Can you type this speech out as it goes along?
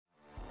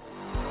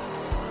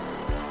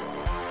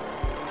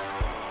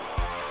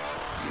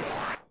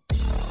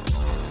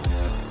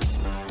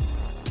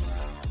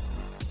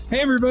Hey,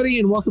 everybody,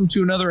 and welcome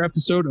to another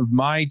episode of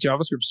My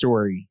JavaScript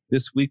Story.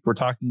 This week, we're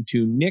talking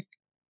to Nick.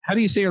 How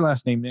do you say your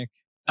last name, Nick?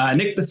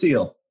 Nick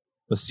Basile.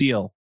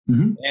 Basile.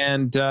 Mm-hmm.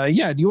 And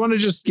do you want to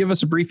just give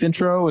us a brief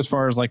intro as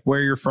far as like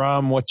where you're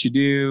from, what you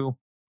do,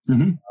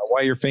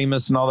 why you're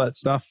famous and all that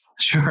stuff?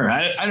 Sure.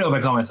 I don't know if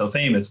I call myself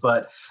famous,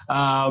 but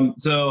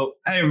so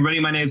hi, everybody.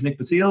 My name is Nick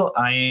Basile.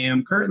 I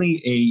am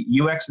currently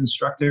a UX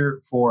instructor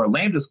for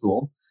Lambda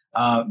School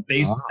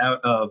based out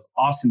of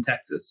Austin,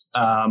 Texas.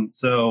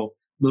 So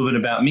a little bit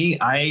about me.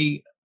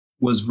 I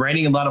was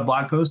writing a lot of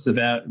blog posts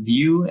about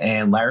Vue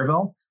and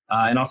Laravel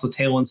and also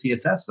Tailwind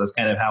CSS. So that's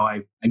kind of how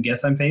I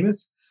guess I'm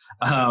famous.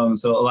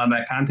 So a lot of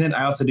that content.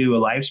 I also do a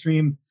live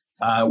stream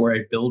where I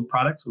build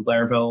products with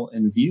Laravel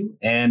and Vue.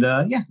 And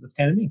that's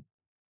kind of me.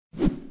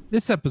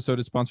 This episode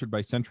is sponsored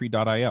by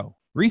Sentry.io.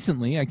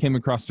 Recently, I came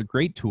across a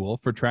great tool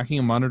for tracking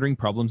and monitoring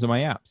problems in my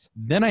apps.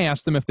 Then I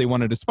asked them if they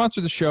wanted to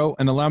sponsor the show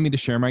and allow me to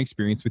share my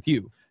experience with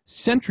you.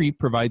 Sentry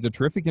provides a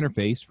terrific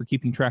interface for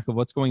keeping track of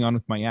what's going on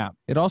with my app.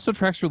 It also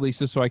tracks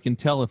releases so I can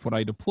tell if what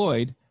I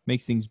deployed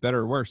makes things better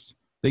or worse.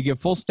 They give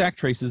full stack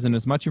traces and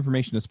as much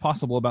information as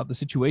possible about the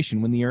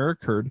situation when the error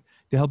occurred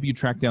to help you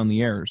track down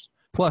the errors.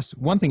 Plus,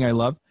 one thing I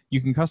love,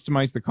 you can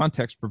customize the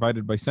context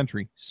provided by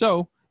Sentry.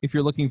 So, if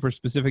you're looking for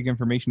specific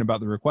information about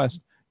the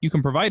request, you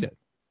can provide it.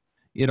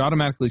 It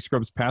automatically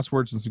scrubs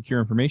passwords and secure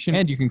information,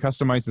 and you can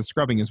customize the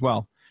scrubbing as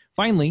well.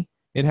 Finally,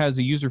 it has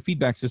a user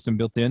feedback system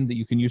built in that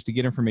you can use to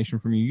get information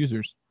from your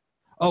users.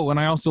 Oh, and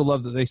I also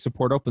love that they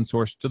support open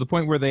source to the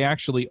point where they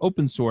actually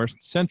open sourced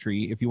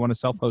Sentry if you want to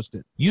self-host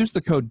it. Use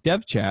the code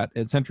DevChat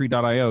at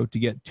Sentry.io to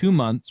get 2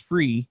 months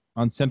free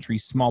on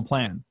Sentry's small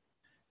plan.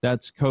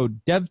 That's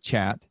code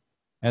DevChat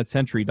at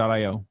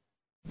Sentry.io.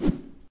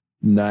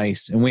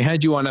 Nice. And we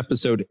had you on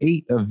episode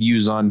 8 of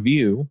Views on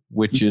Vue,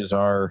 which is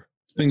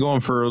it's been going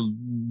for a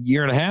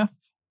year and a half,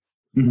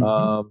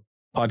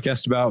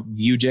 podcast about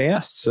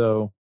Vue.js.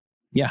 So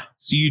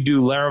you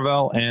do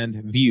Laravel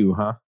and Vue,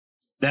 huh?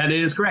 That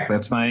is correct.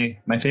 That's my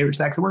favorite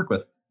stack to work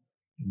with.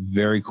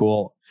 Very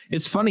cool.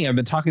 It's funny. I've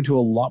been talking to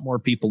a lot more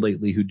people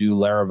lately who do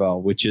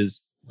Laravel, which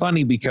is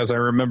funny because I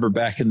remember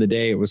back in the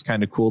day, it was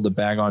kind of cool to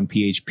bag on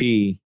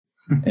PHP.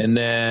 And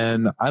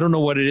then I don't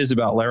know what it is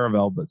about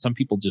Laravel, but some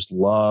people just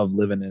love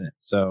living in it.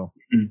 So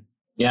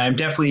yeah, I'm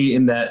definitely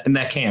in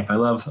that camp. I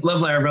love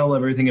Laravel,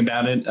 love everything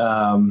about it.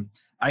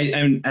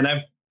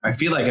 I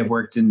feel like I've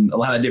worked in a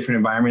lot of different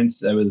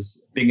environments. I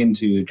was big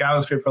into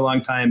JavaScript for a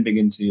long time,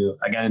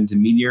 I got into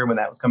Meteor when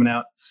that was coming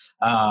out.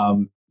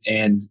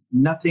 And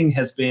nothing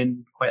has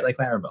been quite like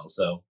Laravel.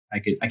 So I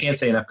can't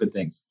say enough good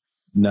things.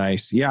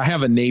 Nice. Yeah, I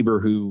have a neighbor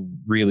who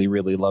really,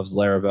 really loves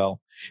Laravel.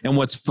 And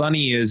what's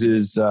funny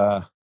is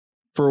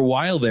for a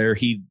while there,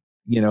 he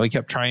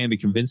kept trying to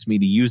convince me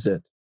to use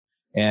it.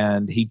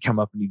 And he'd come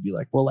up and he'd be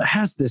like, well, it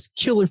has this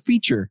killer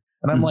feature.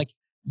 And I'm like,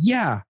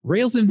 yeah,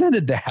 Rails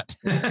invented that.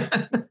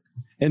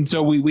 And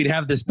so we'd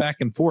have this back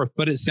and forth,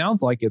 but it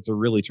sounds like it's a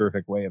really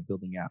terrific way of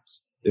building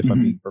apps, if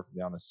I'm being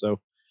perfectly honest. So,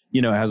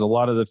 it has a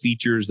lot of the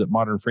features that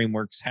modern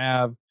frameworks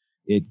have.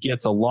 It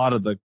gets a lot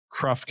of the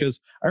cruft, because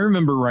I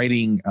remember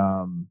writing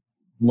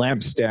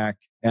LAMP stack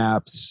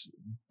apps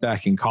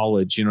back in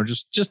college,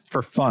 just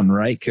for fun,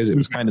 right? Because it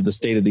was kind of the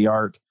state of the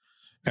art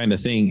kind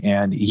of thing.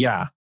 And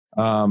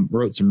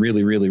wrote some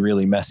really, really,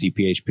 really messy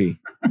PHP.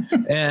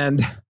 And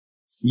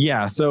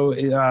so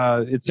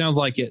it sounds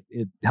like it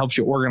helps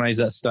you organize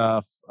that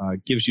stuff,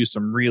 gives you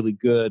some really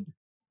good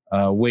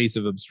ways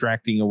of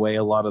abstracting away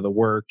a lot of the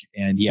work.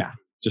 And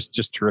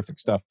just terrific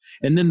stuff.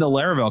 And then the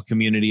Laravel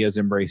community has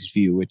embraced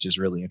Vue, which is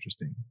really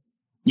interesting.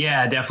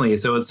 Yeah, definitely.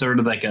 So it's sort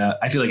of like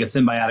I feel like a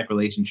symbiotic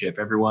relationship.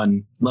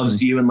 Everyone loves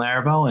Vue and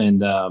Laravel,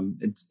 and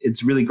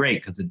it's really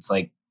great because it's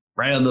like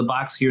right out of the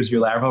box, here's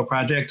your Laravel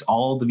project.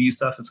 All the Vue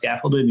stuff is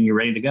scaffolded and you're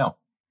ready to go.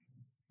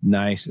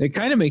 Nice. It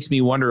kind of makes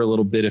me wonder a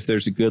little bit if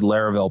there's a good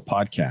Laravel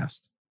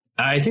podcast.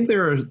 I think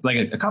there are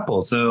like a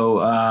couple.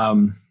 So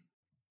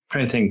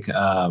trying to think,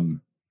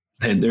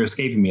 they're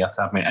escaping me off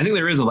the top of my head. I think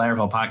there is a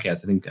Laravel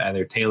podcast. I think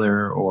either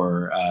Taylor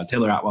or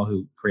Taylor Otwell,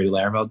 who created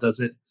Laravel, does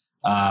it.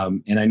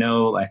 And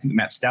I think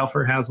Matt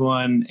Stauffer has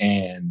one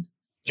and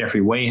Jeffrey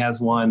Way has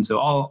one. So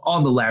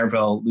all the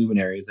Laravel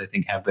luminaries, I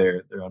think, have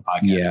their own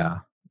podcast.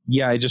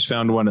 Yeah. I just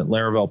found one at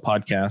Laravel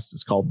Podcast.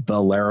 It's called the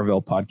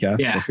Laravel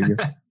Podcast. Yeah.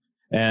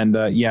 And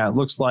it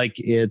looks like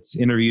it's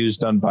interviews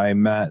done by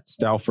Matt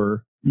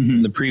Stauffer.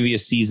 The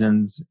previous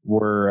seasons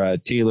were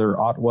Taylor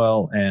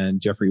Otwell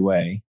and Jeffrey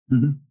Way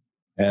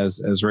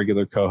as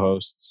regular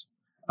co-hosts.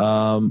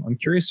 I'm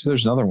curious if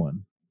there's another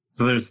one.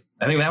 So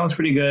I think that one's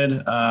pretty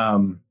good.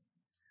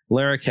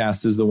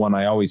 Laracast is the one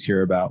I always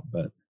hear about,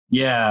 but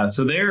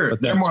so they're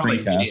more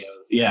like videos.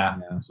 Yeah.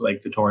 So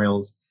like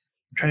tutorials.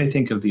 I'm trying to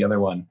think of the other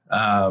one.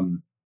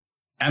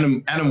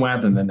 Adam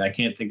Wathan, and I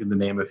can't think of the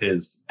name of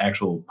his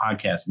actual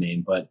podcast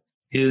name, but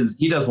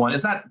he does one.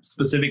 It's not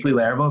specifically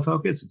Laravel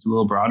focused. It's a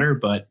little broader,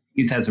 but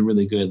he's had some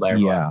really good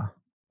Laravel. Yeah.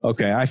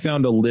 Okay. I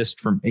found a list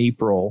from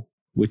April,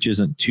 which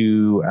isn't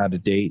too out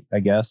of date, I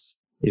guess,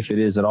 if it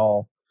is at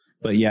all.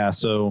 But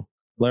so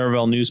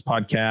Laravel News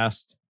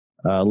Podcast,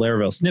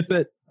 Laravel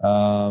Snippet,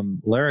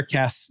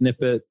 Laracast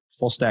Snippet,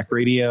 Full Stack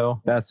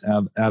Radio. That's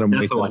Adam.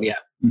 That's the one, yeah.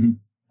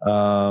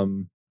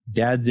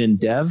 Dad's in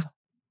Dev.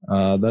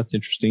 That's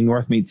interesting.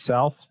 North Meets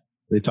South.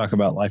 They talk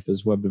about life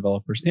as web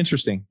developers.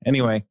 Interesting.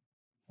 Anyway,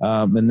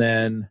 and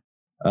then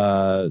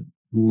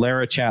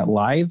Lara Chat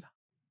Live.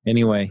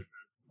 Anyway,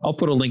 I'll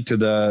put a link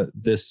to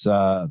this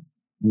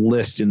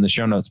list in the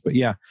show notes. But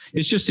yeah,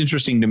 it's just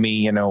interesting to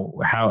me,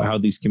 how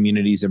these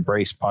communities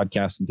embrace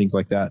podcasts and things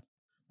like that.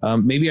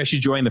 Maybe I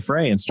should join the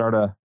fray and start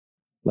a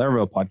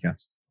Laravel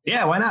podcast.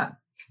 Yeah, why not?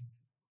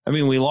 I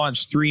mean, we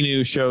launched 3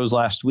 new shows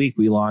last week.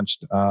 We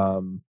launched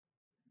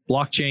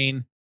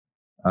blockchain,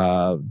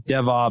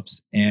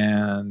 DevOps,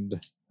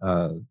 and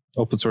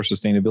open source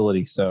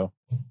sustainability. So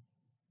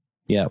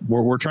yeah,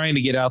 we're trying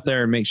to get out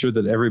there and make sure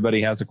that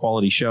everybody has a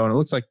quality show. And it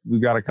looks like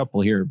we've got a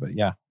couple here, but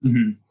yeah,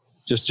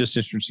 just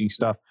interesting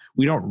stuff.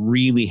 We don't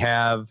really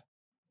have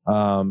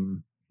a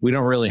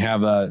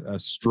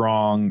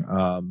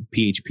strong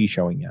PHP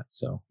showing yet.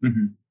 So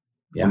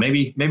yeah, well,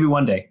 maybe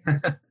one day.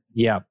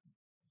 Yeah.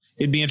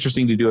 It'd be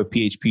interesting to do a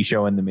PHP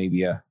show and then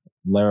maybe a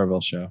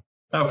Laravel show.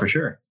 Oh, for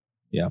sure.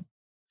 Yeah.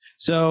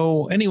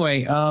 So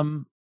anyway,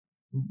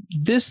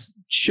 this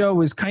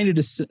show is kind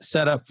of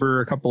set up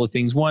for a couple of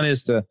things. One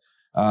is to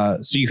so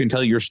you can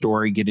tell your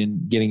story,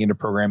 getting into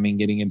programming,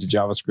 getting into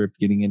JavaScript,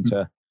 getting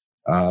into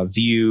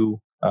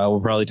Vue. We'll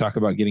probably talk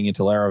about getting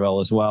into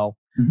Laravel as well.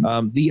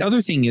 The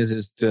other thing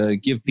is to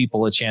give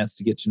people a chance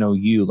to get to know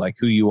you, like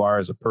who you are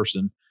as a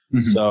person.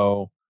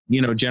 So,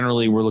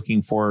 generally we're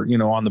looking for,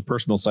 on the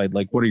personal side,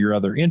 like what are your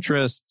other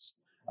interests?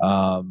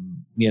 A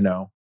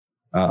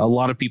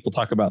lot of people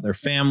talk about their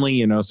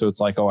family, so it's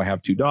like, oh, I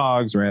have 2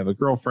 dogs, or I have a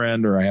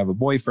girlfriend, or I have a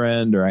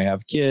boyfriend, or I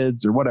have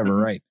kids, or whatever,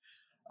 right?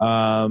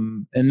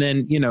 And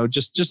then,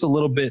 just a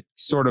little bit,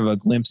 sort of a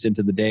glimpse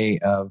into the day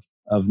of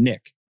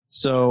Nick.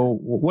 So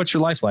what's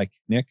your life like,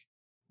 Nick?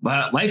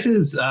 Life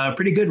is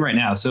pretty good right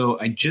now. So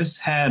I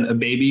just had a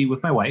baby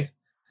with my wife.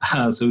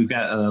 So we've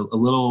got a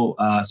little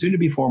soon to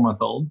be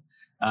 4-month-old.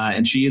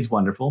 And she is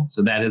wonderful.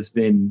 So that has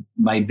been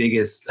my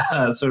biggest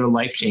sort of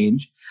life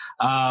change.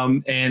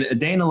 And a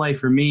day in the life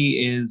for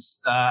me is,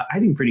 I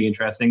think, pretty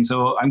interesting.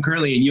 So I'm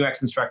currently a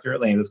UX instructor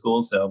at Lambda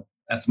School. So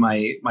that's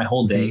my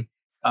whole day.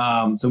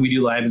 So we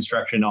do live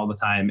instruction all the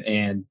time.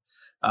 And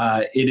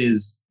it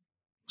is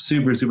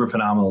super, super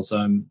phenomenal. So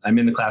I'm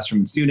in the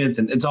classroom with students,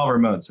 and it's all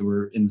remote. So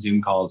we're in Zoom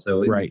calls.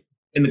 So right.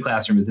 In the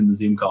classroom is in the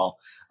Zoom call.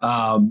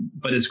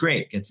 But it's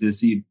great. Get to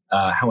see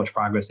how much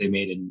progress they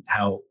made, and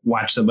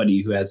watch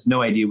somebody who has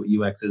no idea what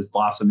UX is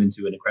blossom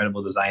into an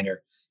incredible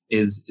designer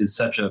is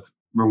such a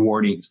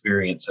rewarding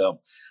experience. So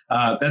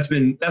that's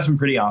been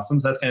pretty awesome.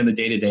 So that's kind of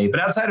the day to day. But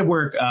outside of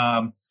work,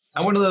 I'm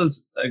one of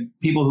those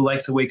people who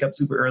likes to wake up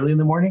super early in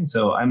the morning.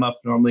 So I'm up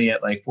normally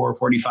at like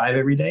 4:45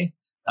 every day.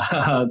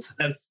 So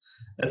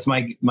that's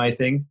my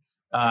thing.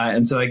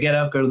 And so I get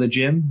up, go to the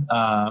gym,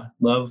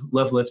 love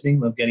lifting,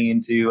 love getting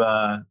into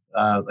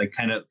like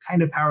kind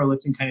of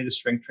powerlifting, kind of just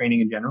strength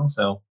training in general.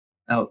 So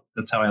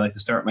that's how I like to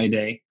start my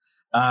day.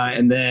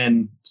 And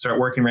then start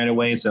working right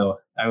away. So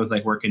I was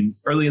like working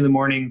early in the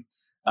morning,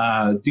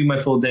 do my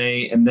full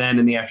day. And then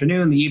in the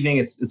afternoon, the evening,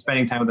 it's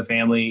spending time with the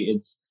family.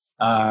 It's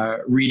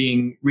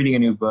reading a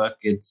new book.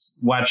 It's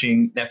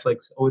watching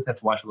Netflix. Always have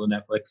to watch a little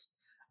Netflix.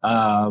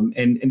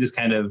 And just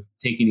kind of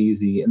taking it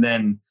easy. And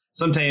then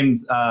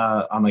sometimes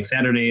on like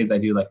Saturdays, I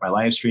do like my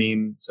live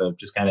stream. So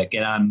just kind of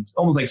get on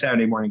almost like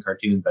Saturday morning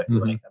cartoons. I feel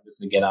like I'm just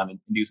going to get on and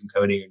do some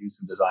coding or do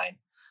some design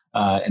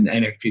and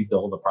actually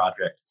build a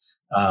project,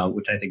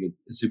 which I think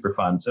is super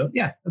fun. So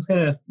yeah, that's kind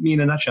of me in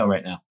a nutshell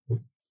right now.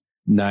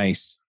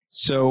 Nice.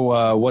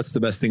 So what's the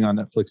best thing on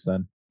Netflix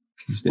then?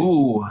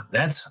 Ooh,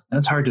 that's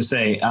hard to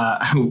say.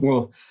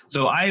 Well,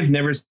 so I've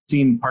never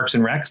seen Parks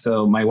and Rec.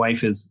 So my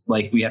wife is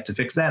like, we have to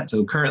fix that.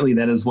 So currently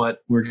that is what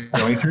we're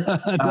going through.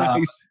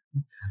 Nice.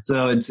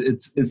 So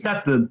it's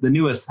not the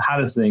newest,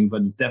 hottest thing,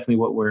 but it's definitely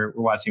what we're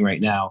watching right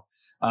now.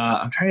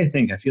 I'm trying to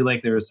think. I feel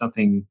like there was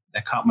something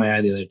that caught my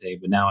eye the other day,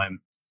 but now I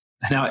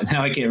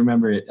can't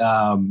remember it.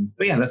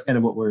 But yeah, that's kind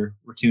of what we're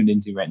tuned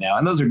into right now.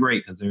 And those are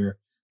great because they're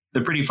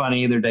pretty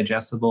funny. They're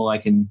digestible. I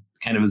can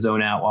kind of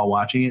zone out while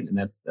watching it, and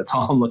that's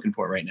all I'm looking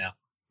for right now.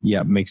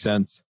 Yeah, makes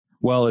sense.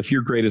 Well, if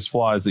your greatest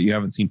flaw is that you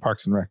haven't seen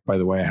Parks and Rec, by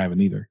the way, I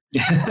haven't either.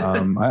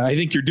 I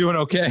think you're doing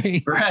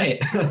okay.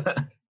 Right.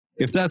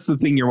 If that's the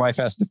thing your wife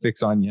has to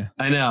fix on you.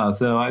 I know.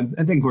 So I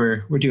think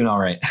we're doing all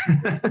right.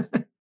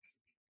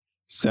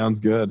 Sounds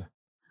good.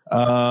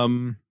 Yeah.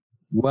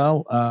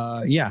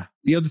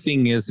 The other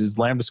thing is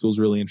Lambda School is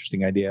a really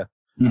interesting idea.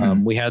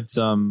 We had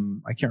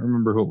I can't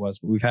remember who it was,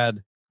 but we've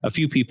had a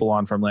few people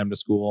on from Lambda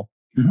School.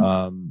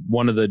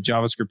 One of the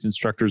JavaScript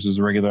instructors is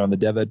a regular on the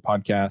DevEd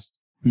podcast.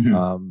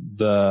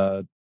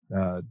 The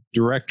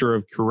director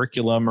of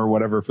curriculum or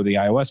whatever for the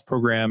iOS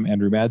program,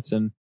 Andrew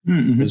Madsen,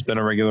 has been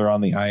a regular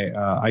on the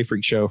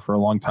iFreak show for a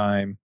long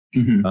time.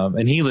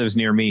 And he lives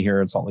near me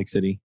here in Salt Lake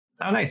City.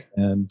 Oh, nice.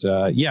 And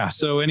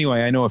so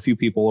anyway, I know a few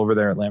people over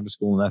there at Lambda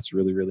School, and that's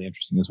really, really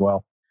interesting as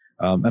well.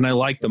 And I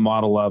like the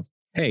model of,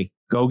 hey,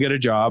 go get a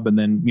job and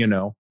then,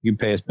 you can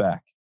pay us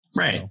back.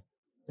 Right.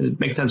 So, it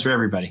makes sense for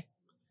everybody.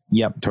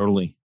 Yep,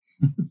 totally.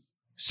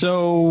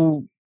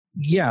 So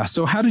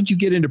how did you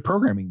get into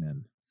programming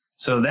then?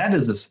 So that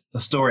is a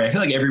story. I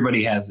feel like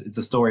it's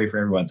a story for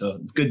everyone. So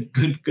it's good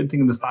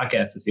thing this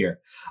podcast is here.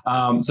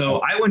 So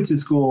I went to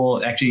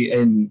school actually,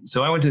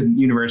 I went to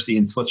university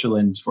in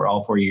Switzerland for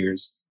all 4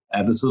 years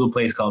at this little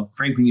place called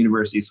Franklin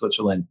University,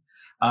 Switzerland.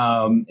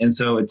 And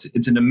so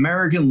it's an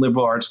American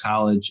liberal arts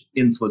college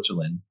in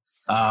Switzerland.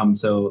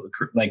 So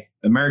like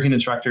American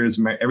instructors,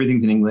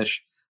 everything's in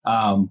English.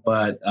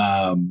 But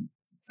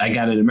I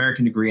got an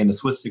American degree and a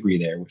Swiss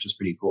degree there, which is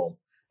pretty cool.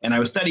 And I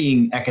was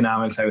studying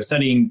economics. I was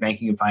studying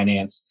banking and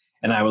finance.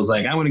 And I was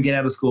like, I'm going to get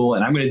out of school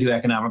and I'm going to do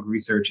economic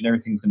research and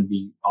everything's going to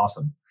be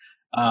awesome.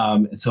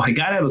 And so I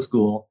got out of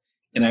school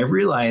and I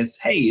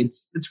realized, hey,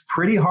 it's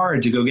pretty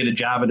hard to go get a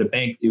job at a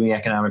bank doing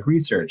economic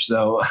research.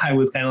 So I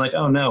was kind of like,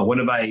 oh no, what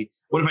have I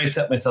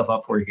set myself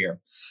up for here?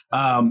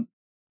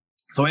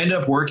 So I ended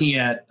up working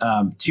at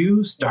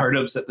 2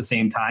 startups at the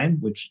same time,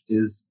 which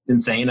is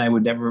insane. I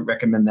would never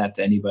recommend that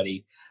to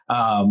anybody.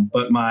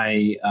 But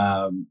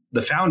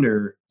the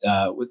founder,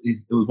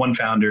 one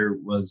founder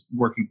was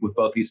working with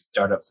both these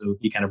startups, so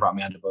he kind of brought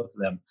me onto both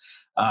of them.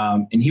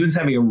 And he was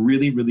having a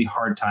really, really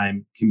hard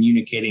time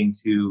communicating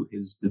to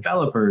his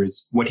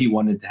developers what he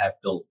wanted to have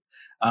built.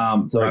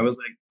 So right. I was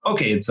like,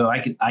 okay, so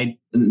I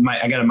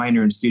got a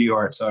minor in studio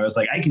art, so I was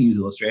like, I can use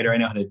Illustrator. I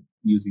know how to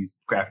use these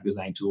graphic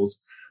design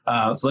tools.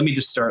 So let me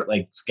just start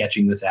like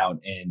sketching this out,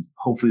 and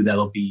hopefully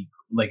that'll be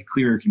like a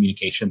clearer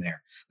communication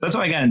there. So that's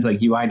how I got into like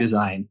UI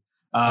design.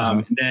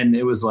 And then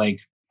it was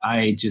like,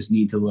 I just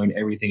need to learn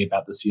everything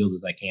about this field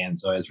as I can.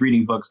 So I was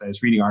reading books, I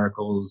was reading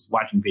articles,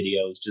 watching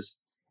videos,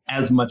 just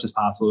as much as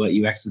possible about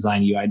UX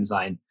design, UI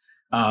design.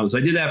 So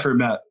I did that for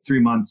about 3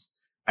 months.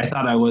 I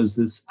thought I was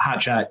this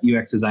hotshot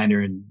UX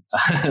designer, and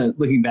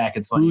looking back,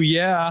 it's funny. Ooh,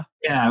 yeah.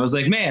 Yeah, I was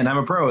like, man, I'm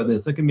a pro at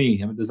this. Look at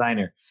me, I'm a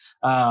designer.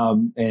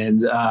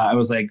 And I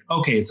was like,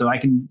 okay, so I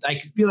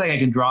feel like I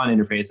can draw an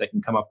interface. I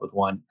can come up with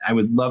one. I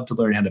would love to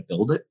learn how to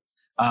build it.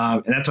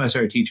 And that's when I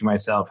started teaching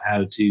myself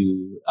how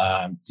to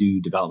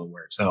do development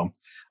work. So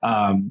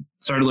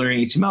started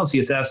learning HTML,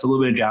 CSS, a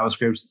little bit of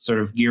JavaScript, sort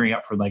of gearing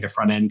up for like a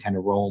front end kind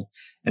of role.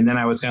 And then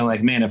I was kind of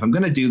like, man, if I'm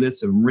going to do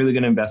this, I'm really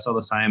going to invest all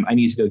this time, I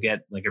need to go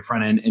get like a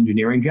front end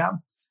engineering job.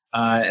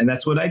 And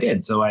that's what I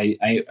did. So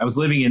I was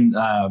living in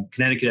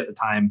Connecticut at the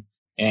time,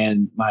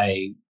 and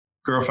my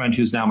girlfriend,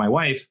 who's now my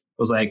wife,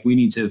 was like, we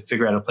need to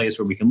figure out a place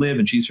where we can live.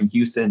 And she's from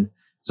Houston.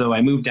 So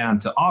I moved down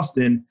to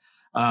Austin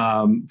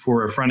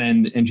for a front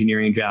end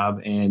engineering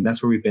job. And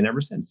that's where we've been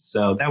ever since.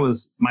 So that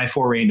was my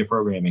foray into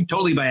programming,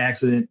 totally by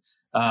accident.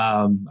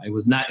 I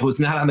was not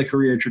on the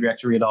career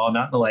trajectory at all,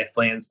 not in the life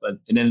plans, but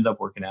it ended up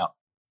working out.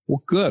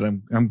 Well,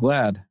 good. I'm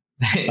glad.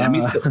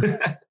 Me too.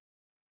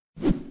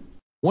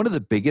 One of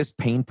the biggest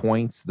pain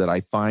points that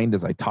I find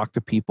as I talk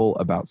to people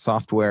about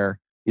software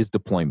is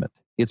deployment.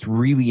 It's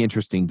really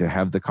interesting to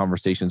have the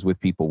conversations with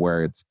people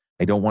where it's,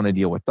 I don't want to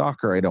deal with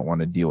Docker. I don't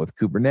want to deal with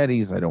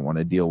Kubernetes. I don't want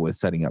to deal with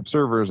setting up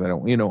servers. I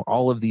don't,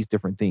 all of these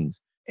different things.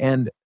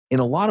 And in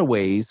a lot of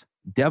ways,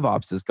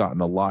 DevOps has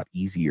gotten a lot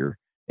easier.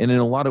 And in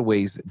a lot of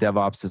ways,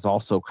 DevOps has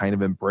also kind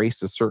of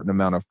embraced a certain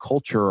amount of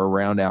culture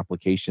around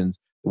applications,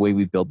 the way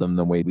we build them,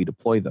 the way we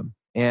deploy them.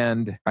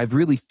 And I've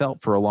really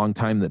felt for a long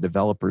time that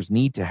developers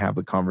need to have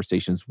the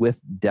conversations with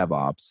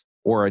DevOps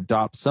or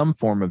adopt some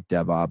form of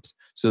DevOps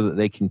so that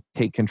they can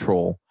take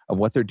control of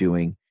what they're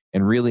doing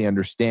and really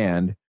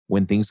understand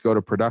when things go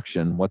to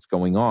production, what's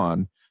going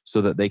on,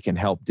 so that they can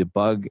help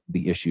debug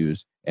the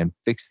issues and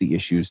fix the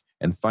issues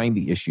and find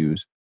the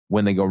issues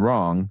when they go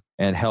wrong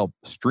and help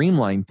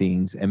streamline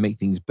things and make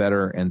things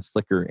better and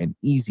slicker and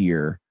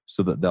easier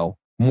so that they'll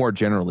more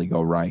generally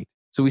go right.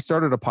 So we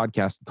started a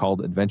podcast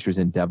called Adventures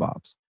in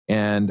DevOps.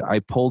 And I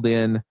pulled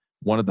in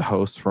one of the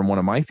hosts from one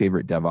of my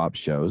favorite DevOps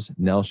shows,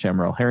 Nell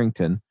Shamrell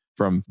Harrington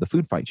from the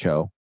Food Fight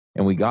Show.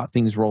 And we got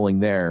things rolling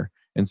there.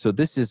 And so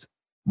this is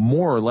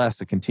more or less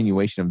a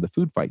continuation of the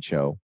Food Fight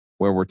Show,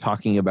 where we're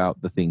talking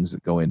about the things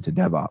that go into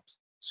DevOps.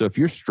 So if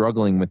you're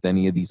struggling with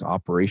any of these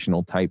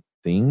operational type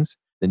things,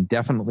 then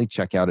definitely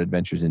check out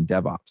Adventures in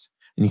DevOps.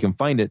 And you can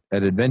find it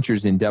at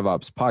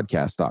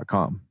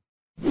adventuresindevopspodcast.com.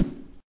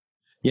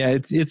 Yeah,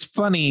 it's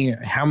funny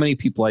how many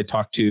people I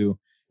talk to,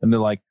 and they're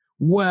like,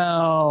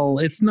 well,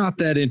 it's not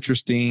that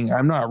interesting.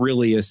 I'm not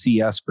really a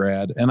CS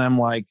grad. And I'm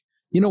like,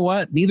 you know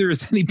what? Neither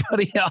is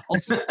anybody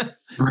else.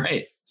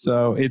 Right.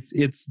 So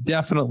it's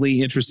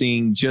definitely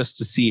interesting just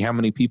to see how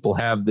many people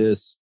have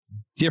this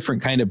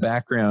different kind of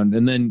background.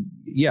 And then,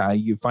 yeah,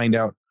 you find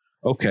out,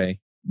 okay,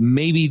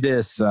 maybe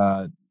this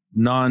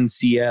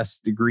non-CS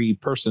degree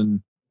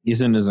person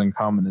isn't as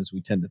uncommon as we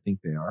tend to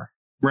think they are.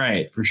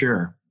 Right, for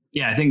sure.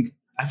 Yeah,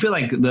 I feel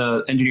like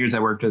the engineers I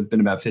worked with have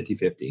been about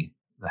 50-50.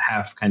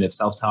 Half kind of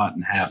self-taught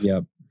and half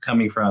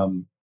coming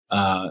from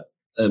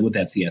with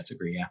that CS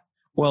degree. Yeah.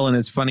 Well, and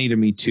it's funny to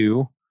me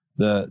too.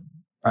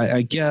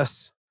 I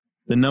guess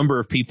the number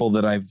of people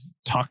that I've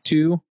talked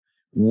to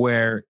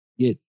where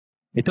it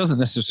doesn't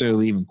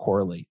necessarily even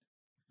correlate.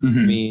 Mm-hmm.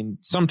 I mean,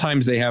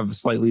 sometimes they have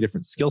slightly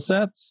different skill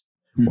sets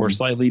or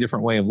slightly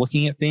different way of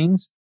looking at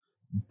things,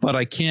 but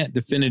I can't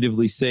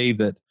definitively say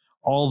that,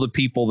 all the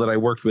people that I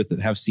worked with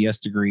that have CS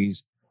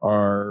degrees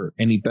are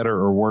any better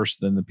or worse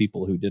than the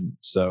people who didn't.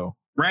 So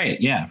right,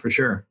 yeah, for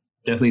sure.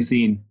 Definitely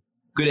seen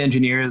good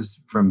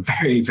engineers from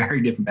very,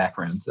 very different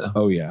backgrounds. So.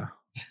 Oh yeah.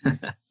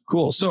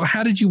 Cool. So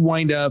how did you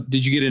wind up?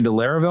 Did you get into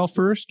Laravel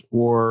first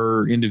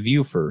or into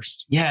Vue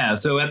first? Yeah.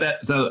 So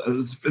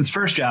this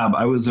first job,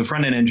 I was a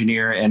front end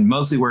engineer and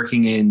mostly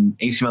working in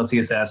HTML,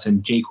 CSS,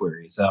 and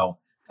jQuery. So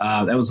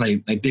that was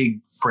my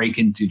big break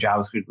into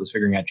JavaScript, was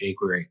figuring out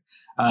jQuery.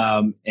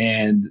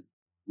 And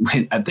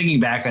when I'm thinking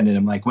back on it,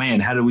 I'm like, man,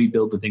 how do we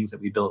build the things that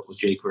we built with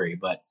jQuery?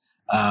 But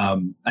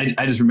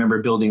I just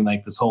remember building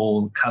like this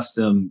whole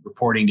custom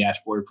reporting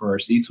dashboard for our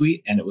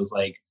C-suite, and it was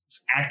like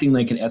acting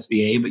like an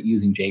SBA but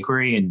using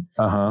jQuery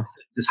and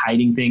just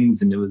hiding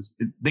things. And it was,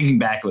 thinking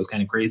back, it was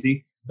kind of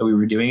crazy that we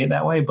were doing it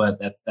that way, but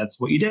that's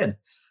what you did.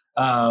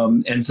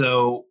 And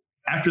so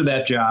after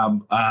that job,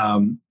 I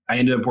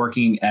ended up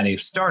working at a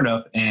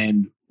startup,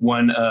 and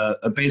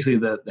basically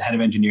the head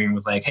of engineering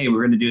was like, hey,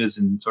 we're going to do this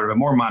in sort of a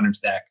more modern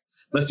stack.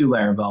 Let's do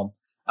Laravel.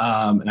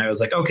 And I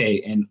was like,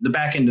 okay. And the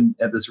backend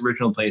at this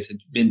original place had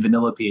been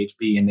vanilla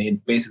PHP, and they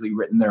had basically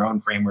written their own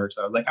framework.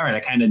 So I was like, all right,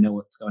 I kind of know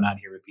what's going on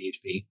here with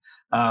PHP.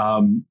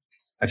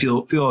 I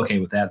feel okay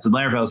with that. So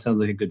Laravel sounds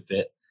like a good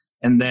fit.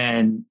 And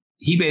then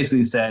he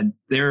basically said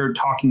they're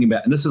talking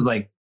about, and this was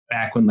like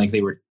back when like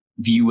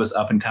Vue was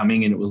up and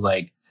coming, and it was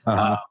like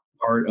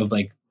part of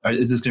like,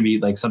 is this going to be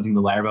like something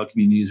the Laravel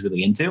community is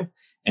really into?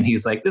 And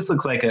he's like, this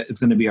looks like it's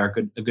going to be a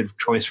good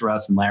choice for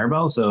us in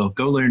Laravel. So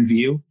go learn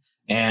Vue,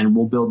 and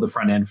we'll build the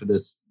front end for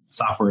this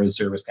software as a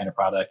service kind of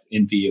product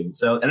in Vue.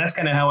 So, and that's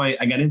kind of how I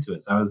got into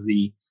it. So I was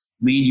the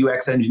lead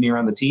UX engineer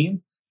on the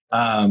team,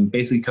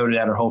 basically coded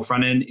out our whole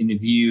front end into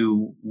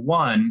Vue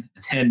 1,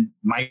 and then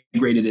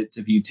migrated it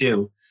to Vue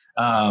 2.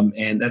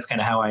 And that's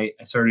kind of how I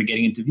started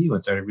getting into Vue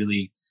and started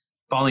really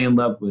falling in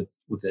love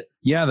with it.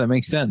 Yeah, that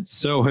makes sense.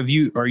 So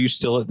are you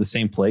still at the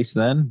same place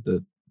then?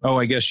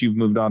 I guess you've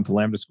moved on to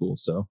Lambda School.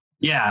 So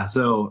yeah,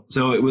 so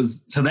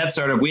that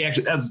startup,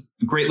 that's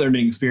a great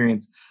learning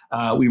experience.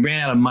 We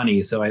ran out of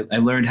money, so I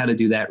learned how to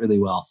do that really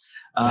well.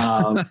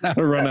 How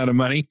to run out of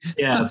money?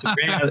 Yeah, so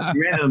we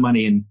ran out of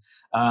money, and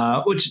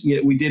which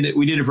we did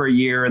it for a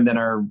year, and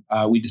then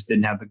we just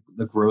didn't have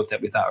the growth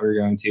that we thought we were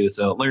going to.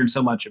 So learned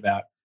so much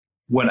about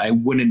what I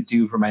wouldn't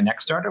do for my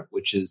next startup,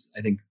 which is,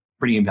 I think,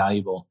 pretty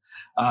invaluable.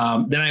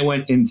 Then I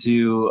went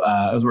into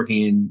I was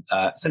working in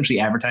essentially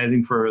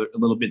advertising for a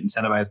little bit,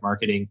 incentivized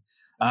marketing.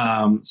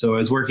 So I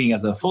was working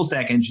as a full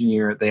stack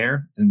engineer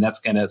there, and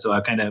that's so I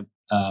kind of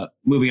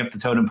moving up the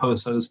totem pole,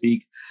 so to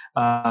speak.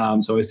 So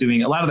I was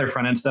doing a lot of their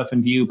front end stuff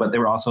in Vue, but they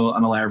were also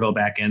on a Laravel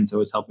back end, so it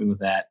was helping with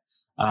that.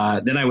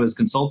 Then I was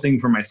consulting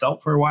for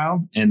myself for a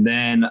while, and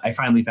then I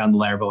finally found the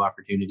Laravel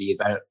opportunity.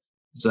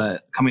 It's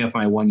coming up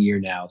my 1 year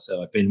now,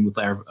 so I've been with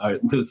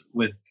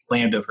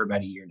Lambda for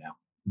about a year now.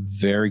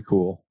 Very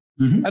cool.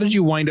 Mm-hmm. How did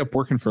you wind up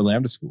working for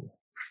Lambda School?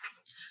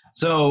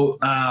 So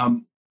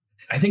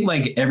I think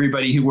like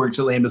everybody who works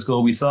at Lambda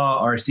School, we saw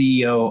our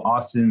CEO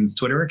Austin's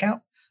Twitter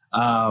account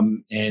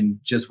and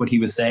just what he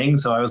was saying.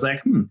 So I was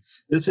like,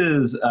 this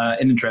is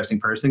an interesting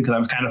person, because I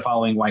was kind of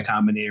following Y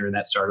Combinator in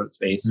that startup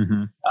space.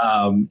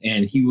 Mm-hmm.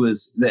 And he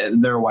was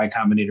they're a Y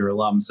Combinator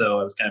alum, so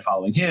I was kind of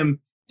following him.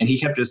 And he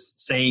kept just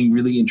saying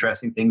really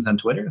interesting things on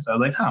Twitter. So I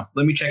was like,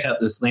 let me check out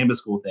this Lambda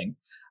School thing.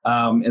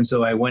 And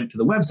so I went to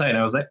the website, and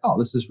I was like, oh,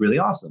 this is really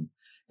awesome.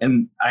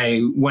 And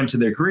I went to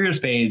their careers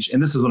page,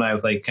 and this is when I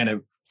was like kind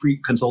of free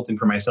consulting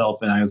for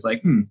myself. And I was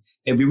like,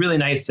 it'd be really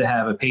nice to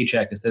have a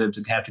paycheck instead of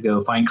to have to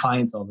go find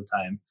clients all the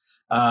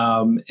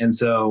time. And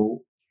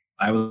so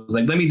I was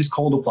like, let me just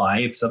cold apply.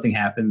 If something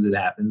happens, it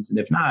happens. And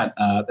if not,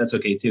 that's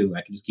okay too.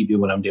 I can just keep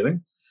doing what I'm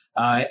doing.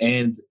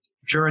 And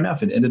sure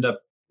enough, it ended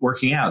up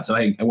working out. So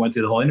I went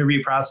through the whole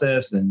interview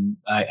process, and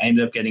I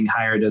ended up getting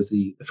hired as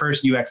the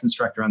first UX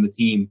instructor on the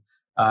team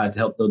to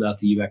help build out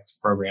the UX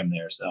program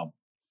there. So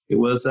it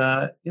was,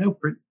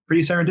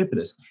 pretty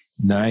serendipitous.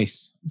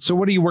 Nice. So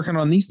what are you working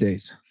on these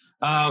days?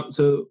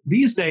 So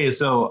these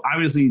days,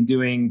 obviously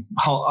doing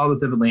all the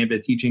stuff at Lambda,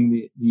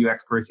 teaching the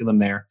UX curriculum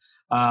there.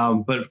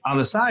 But on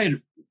the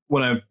side,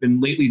 what I've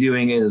been lately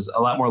doing is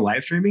a lot more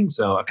live streaming.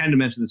 So I kind of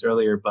mentioned this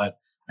earlier, but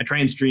I try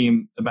and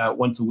stream about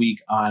once a week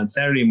on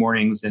Saturday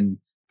mornings. And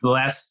for the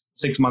last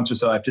 6 months or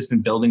so, I've just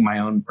been building my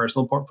own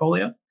personal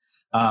portfolio.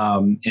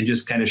 And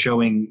just kind of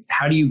showing,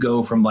 how do you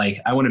go from like,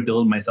 I want to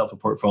build myself a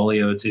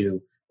portfolio,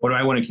 to what do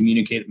I want to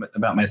communicate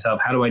about myself?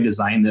 How do I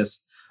design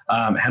this?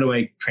 How do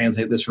I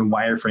translate this from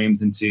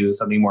wireframes into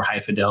something more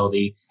high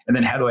fidelity? And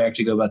then how do I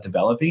actually go about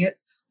developing it?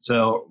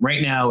 So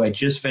right now, I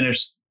just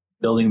finished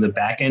building the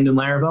back end in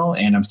Laravel,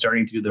 and I'm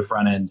starting to do the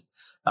front end.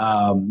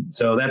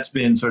 So that's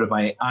been sort of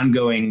my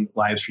ongoing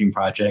live stream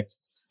project.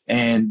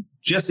 And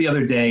just the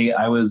other day,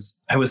 I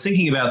was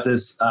thinking about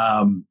this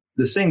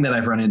thing that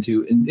I've run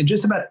into in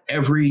just about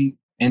every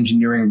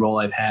engineering role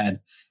I've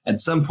had. At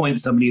some point,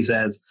 somebody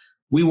says,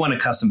 we want a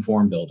custom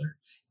form builder.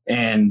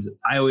 And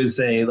I always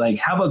say, like,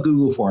 how about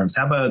Google Forms?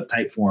 How about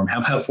Typeform?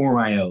 How about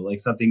Form.io? Like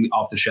something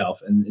off the shelf.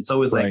 And it's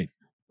always like,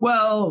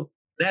 well,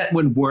 that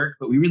would work,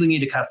 but we really need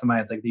to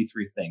customize like these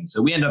three things.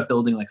 So we end up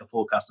building like a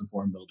full custom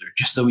form builder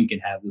just so we can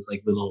have this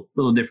like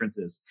little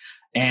differences.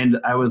 And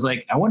I was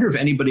like, I wonder if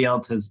anybody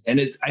else has, and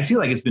I feel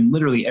like it's been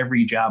literally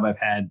every job I've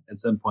had at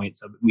some point.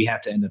 So we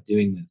have to end up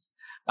doing this.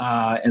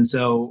 And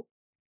so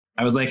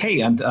I was like,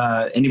 hey,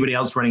 anybody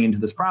else running into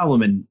this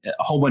problem? And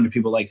a whole bunch of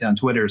people liked it on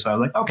Twitter. So I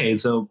was like, okay,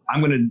 so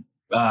I'm going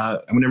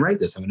to write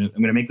this. I'm going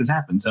to make this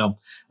happen. So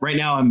right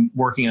now I'm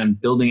working on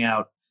building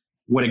out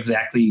what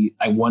exactly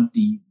I want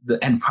the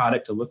end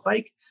product to look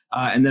like.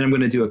 And then I'm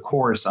going to do a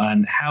course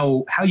on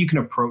how you can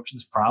approach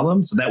this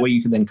problem. So that way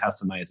you can then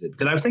customize it.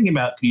 Because I was thinking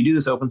about, can you do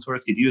this open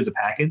source? Could you do it as a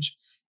package?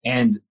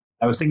 And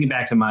I was thinking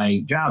back to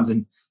my jobs,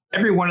 and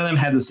every one of them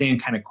had the same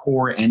kind of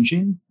core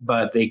engine,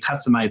 but they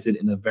customized it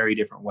in a very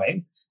different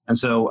way. And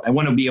so I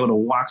want to be able to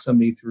walk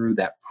somebody through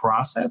that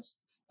process,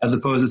 as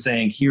opposed to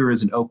saying, here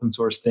is an open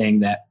source thing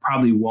that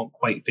probably won't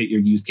quite fit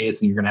your use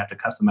case and you're going to have to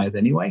customize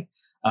anyway.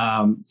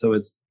 So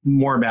it's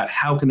more about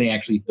how can they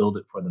actually build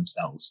it for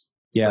themselves.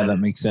 Yeah, that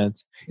makes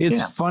sense.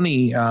 It's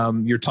funny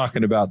you're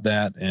talking about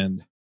that,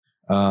 and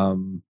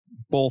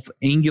both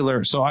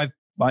Angular. So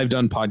I've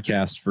done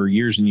podcasts for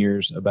years and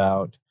years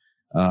about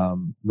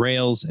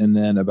Rails and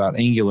then about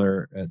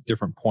Angular at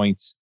different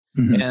points.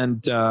 Mm-hmm.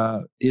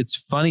 And it's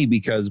funny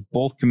because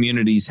both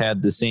communities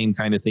had the same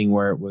kind of thing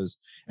where it was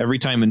every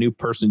time a new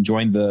person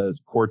joined the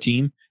core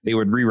team, they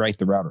would rewrite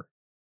the router.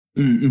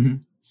 Mm-hmm.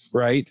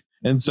 Right.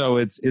 And so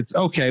it's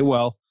okay.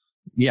 Well,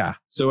 yeah.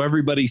 So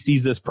everybody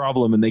sees this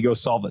problem and they go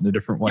solve it in a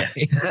different way.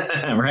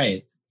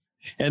 Right.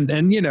 And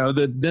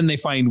then they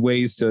find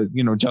ways to,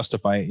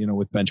 justify it,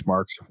 with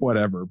benchmarks or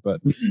whatever.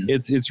 But mm-hmm.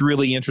 it's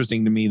really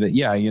interesting to me that,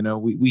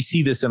 we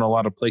see this in a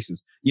lot of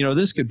places.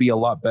 This could be a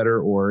lot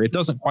better, or it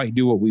doesn't quite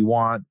do what we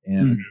want.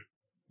 And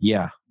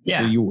mm-hmm.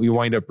 So you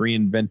wind up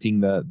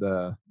reinventing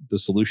the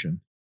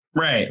solution.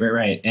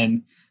 Right.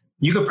 And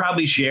you could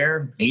probably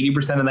share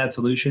 80% of that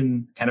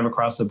solution kind of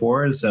across the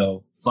board.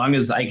 So as long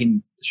as I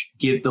can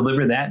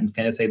deliver that and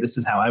kind of say, this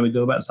is how I would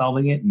go about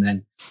solving it. And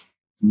then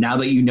now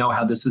that you know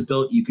how this is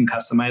built, you can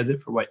customize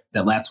it for what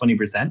that last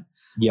 20%.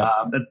 Yeah.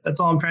 That's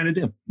all I'm trying to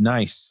do.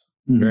 Nice.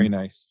 Mm-hmm. Very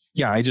nice.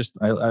 Yeah.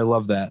 I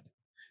love that.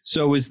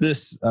 So is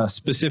this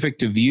specific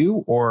to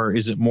Vue, or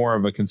is it more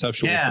of a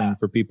conceptual thing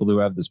for people who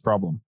have this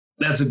problem?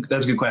 That's a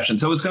good question.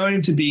 So it's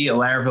going to be a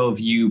Laravel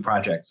Vue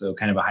project, so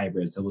kind of a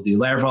hybrid. So we'll do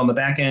Laravel on the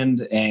back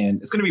end,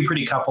 and it's going to be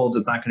pretty coupled.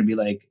 It's not going to be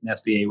like an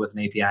SBA with an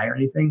API or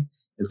anything.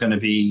 It's going to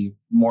be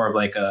more of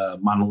like a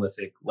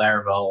monolithic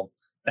Laravel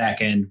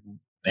back end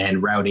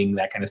and routing,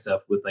 that kind of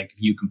stuff with like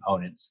Vue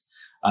components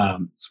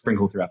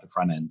sprinkled throughout the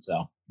front end.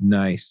 So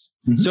nice.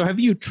 Mm-hmm. So have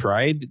you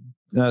tried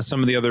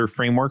some of the other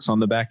frameworks on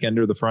the back end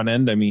or the front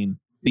end? I mean,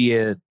 be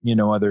it,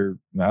 other,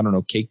 I don't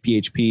know, Cake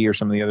PHP or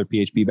some of the other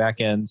PHP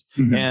backends,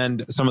 mm-hmm.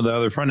 and some of the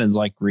other front ends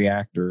like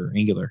React or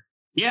Angular.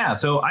 Yeah.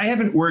 So I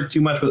haven't worked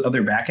too much with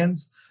other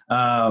backends.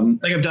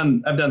 Like I've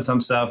done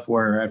some stuff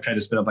where I've tried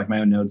to spin up like my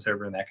own node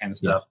server and that kind of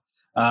stuff.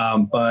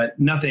 But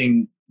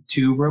nothing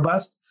too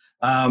robust.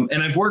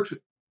 And I've worked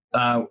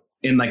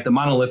in like the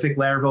monolithic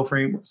Laravel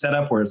frame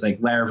setup where it's like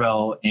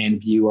Laravel and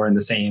Vue are in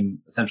the same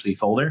essentially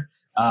folder.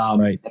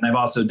 And I've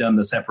also done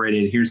the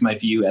separated, here's my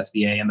Vue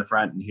SBA in the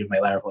front and here's my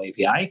Laravel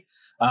API.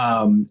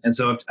 And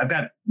so I've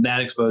got that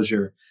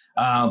exposure.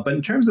 But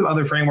in terms of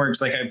other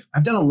frameworks, like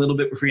I've done a little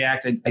bit with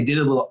React. I did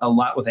a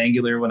lot with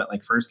Angular when it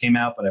like first came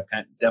out, but I've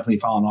kind of definitely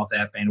fallen off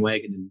that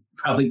bandwagon and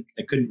probably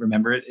I couldn't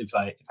remember it if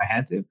I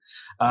had to.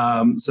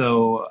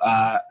 So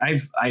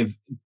I've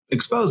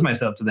exposed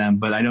myself to them,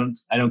 but I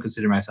don't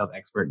consider myself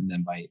expert in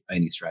them by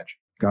any stretch.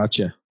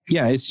 Gotcha.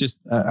 Yeah, it's just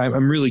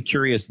I'm really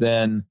curious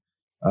then.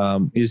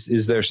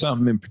 Is there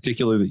something in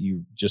particular that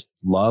you just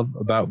love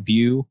about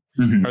Vue?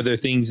 Mm-hmm. Are there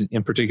things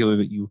in particular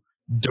that you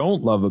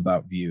don't love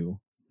about Vue?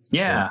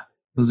 Yeah,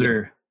 those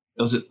are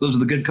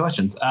the good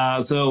questions.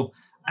 So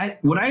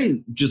what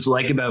I just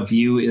like about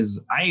Vue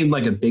is I am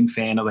like a big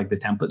fan of like the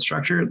template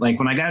structure. Like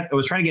when I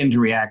was trying to get into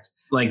React,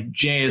 like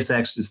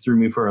JSX just threw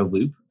me for a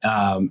loop.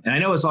 And I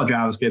know it's all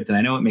JavaScript and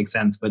I know it makes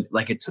sense, but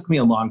like it took me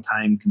a long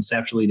time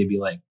conceptually to be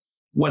like,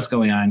 what's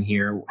going on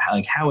here?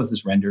 How is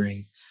this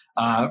rendering?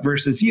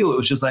 Versus Vue, it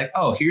was just like,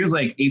 oh, here's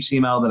like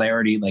HTML that I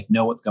already like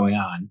know what's going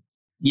on.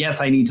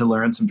 Yes, I need to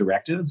learn some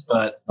directives,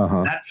 but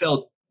that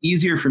felt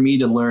easier for me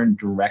to learn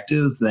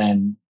directives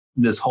than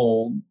this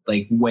whole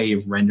like way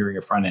of rendering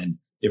a front end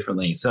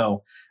differently.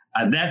 So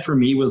that for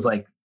me was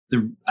like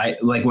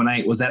when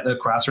I was at the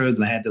crossroads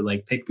and I had to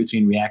like pick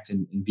between React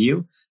and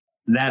Vue.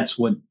 That's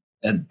what,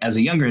 as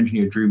a younger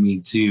engineer, drew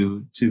me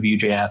to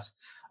Vue.js.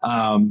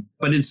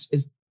 But it's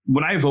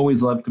what I've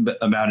always loved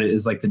about it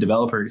is like the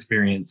developer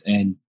experience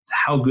and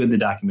how good the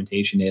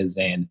documentation is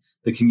and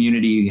the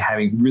community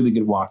having really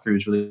good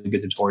walkthroughs, really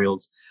good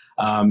tutorials,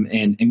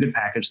 and good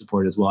package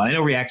support as well. I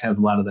know React has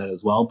a lot of that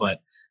as well,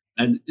 but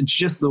it's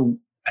just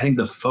I think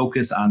the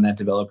focus on that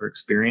developer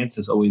experience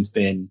has always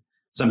been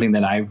something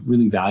that I've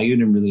really valued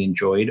and really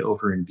enjoyed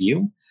over in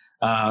Vue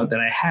that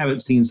I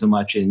haven't seen so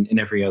much in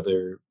every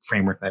other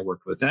framework that I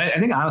worked with. And I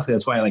think honestly,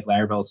 that's why I like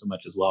Laravel so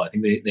much as well. I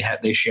think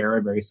they share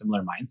a very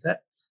similar mindset.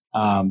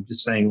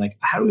 just saying like,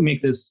 how do we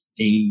make this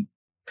a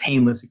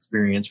painless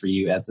experience for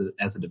you as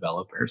a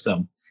developer?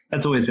 So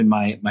that's always been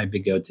my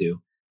big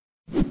go-to.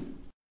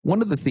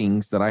 One of the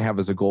things that I have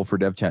as a goal for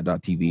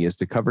devchat.tv is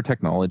to cover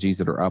technologies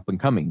that are up and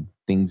coming,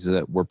 things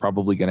that we're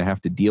probably going to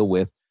have to deal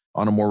with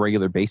on a more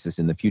regular basis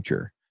in the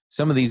future.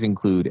 Some of these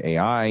include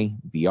AI,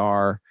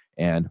 VR,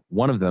 and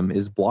one of them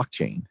is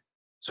blockchain.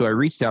 So I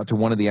reached out to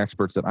one of the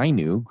experts that I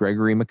knew,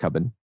 Gregory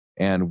McCubbin,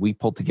 and we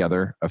pulled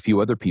together a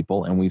few other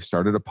people, and we've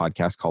started a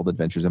podcast called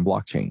Adventures in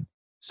Blockchain.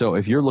 So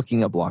if you're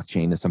looking at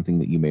blockchain as something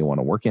that you may want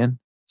to work in,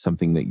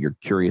 something that you're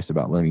curious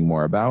about learning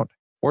more about,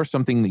 or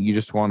something that you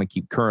just want to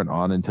keep current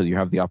on until you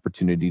have the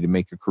opportunity to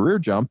make a career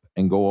jump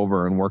and go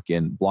over and work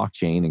in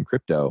blockchain and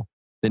crypto,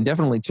 then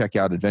definitely check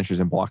out Adventures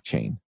in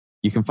Blockchain.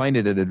 You can find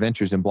it at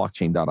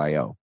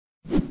adventuresinblockchain.io.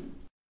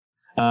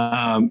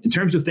 In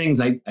terms of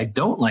things I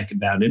don't like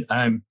about it,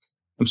 I'm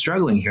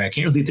struggling here. I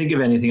can't really think of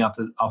anything off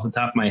the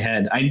top of my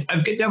head.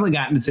 I've definitely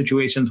gotten to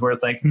situations where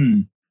it's like,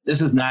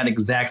 this is not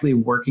exactly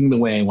working the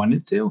way I want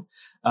it to.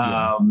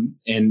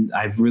 And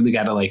I've really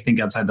got to like think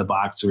outside the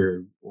box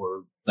or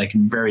like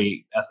in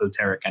very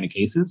esoteric kind of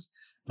cases.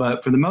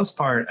 But for the most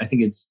part, I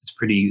think it's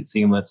pretty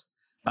seamless.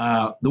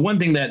 The one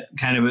thing that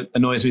kind of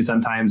annoys me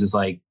sometimes is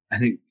like, I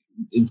think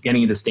is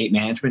getting into state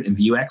management and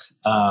Vuex.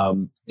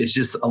 It's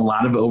just a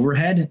lot of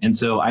overhead. And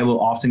so I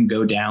will often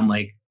go down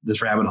like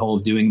this rabbit hole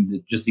of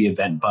doing just the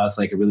event bus,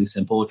 like a really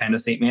simple kind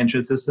of state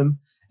management system.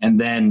 And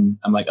then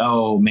I'm like,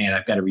 oh man,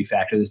 I've got to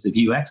refactor this to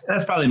Vuex.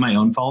 That's probably my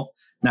own fault,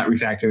 not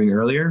refactoring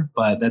earlier,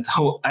 but that's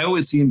how I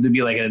always seem to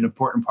be like an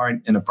important part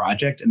in a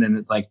project. And then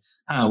it's like,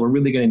 we're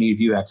really going to need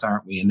Vuex,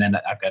 aren't we? And then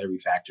I've got to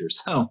refactor.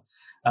 So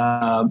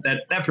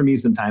that for me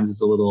sometimes is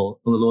a little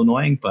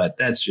annoying, but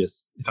that's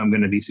just if I'm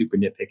going to be super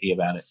nitpicky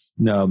about it.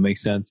 No, it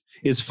makes sense.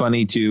 It's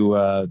funny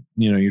to,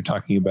 you're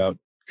talking about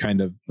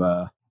kind of,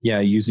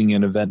 using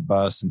an event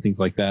bus and things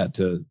like that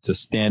to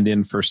stand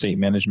in for state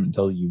management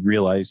until you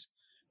realize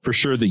for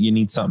sure that you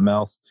need something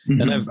else.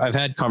 Mm-hmm. And I've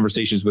had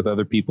conversations with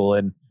other people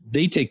and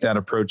they take that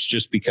approach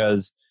just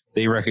because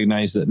they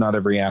recognize that not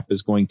every app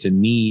is going to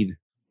need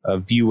a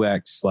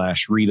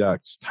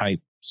Vuex/Redux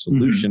type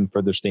solution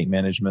for their state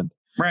management.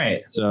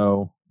 Right.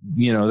 So,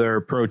 their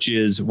approach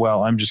is,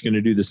 well, I'm just going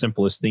to do the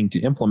simplest thing to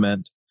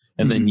implement.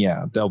 And then,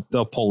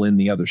 they'll pull in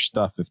the other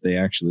stuff if they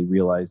actually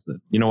realize that,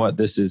 you know what,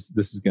 this is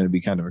going to be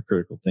kind of a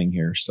critical thing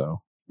here.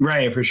 So.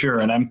 Right, for sure.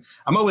 And I'm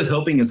always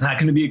hoping it's not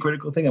going to be a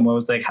critical thing. I'm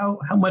always like, how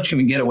much can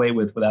we get away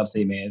with without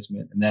state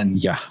management? And then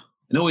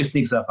it always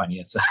sneaks up on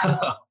you. So.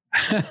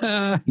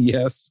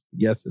 Yes,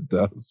 it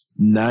does.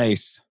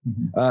 Nice.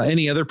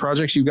 Any other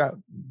projects you've got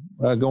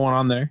going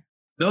on there?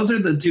 Those are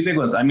the two big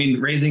ones. I mean,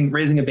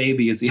 raising a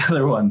baby is the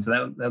other one.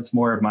 So that's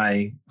more of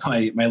my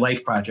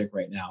life project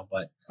right now.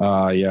 But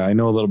I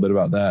know a little bit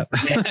about that.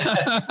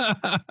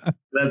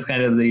 That's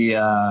kind of the.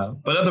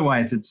 But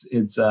otherwise, it's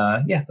those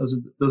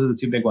are the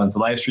two big ones: the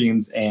live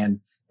streams and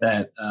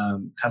that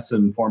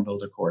custom form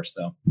builder course.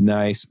 So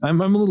nice.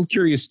 I'm a little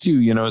curious too.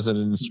 As an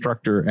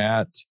instructor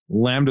at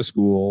Lambda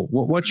School,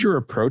 what's your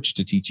approach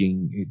to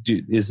teaching?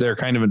 Is there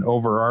kind of an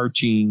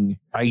overarching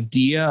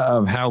idea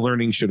of how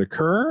learning should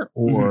occur,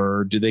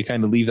 or do they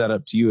kind of leave that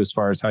up to you as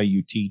far as how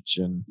you teach?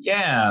 And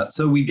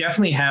so we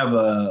definitely have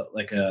a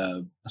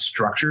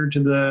structure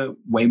to the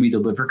way we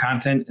deliver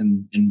content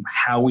and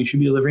how we should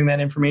be delivering that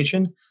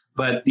information.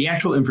 But the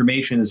actual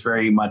information is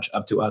very much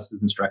up to us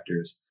as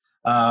instructors.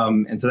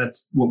 And so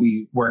that's what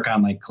we work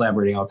on, like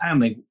collaborating all the time.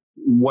 Like,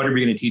 what are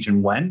we going to teach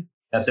and when?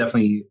 That's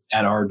definitely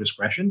at our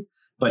discretion.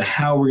 But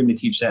how we're going to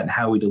teach that and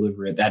how we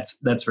deliver it,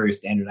 that's very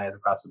standardized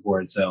across the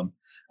board. So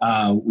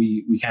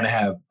we kind of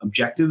have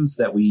objectives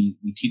that we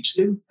teach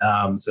to.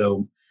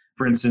 So,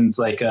 for instance,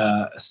 like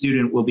a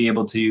student will be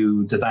able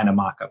to design a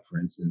mock-up, for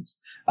instance.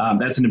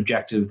 That's an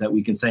objective that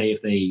we can say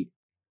if they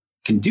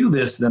can do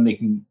this, then they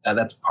can.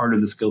 That's part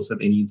of the skill set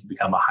they need to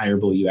become a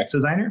hireable UX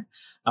designer.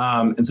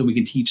 And so we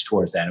can teach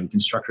towards that and we can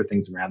structure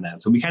things around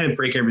that. So we kind of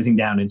break everything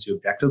down into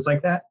objectives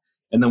like that.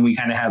 And then we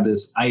kind of have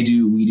this I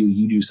do, we do,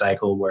 you do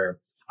cycle where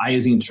I,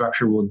 as the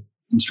instructor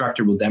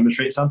will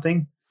demonstrate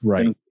something.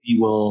 Right. And we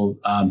will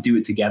do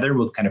it together.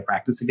 We'll kind of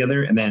practice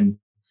together. And then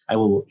I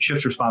will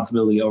shift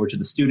responsibility over to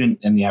the student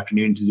in the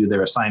afternoon to do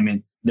their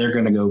assignment. They're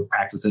going to go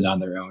practice it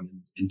on their own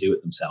and do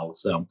it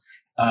themselves. So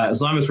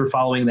as long as we're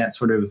following that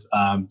sort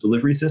of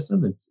delivery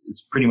system,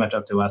 it's pretty much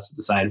up to us to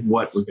decide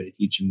what we're going to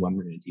teach and when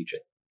we're going to teach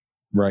it.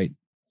 Right.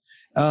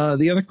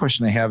 The other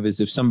question I have is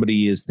if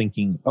somebody is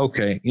thinking,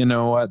 okay, you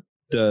know what,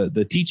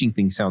 the teaching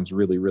thing sounds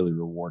really, really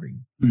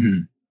rewarding.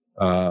 Mm-hmm.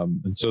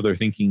 And so they're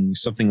thinking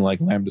something like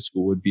Lambda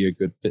School would be a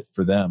good fit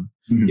for them.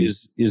 Mm-hmm.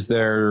 Is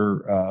there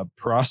a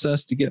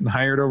process to getting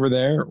hired over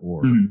there?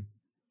 Or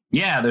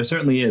Yeah, there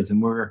certainly is.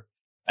 And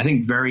I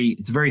think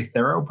it's a very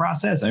thorough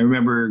process. I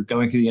remember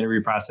going through the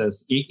interview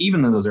process,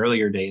 even in those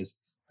earlier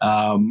days.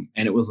 And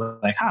it was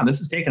like, this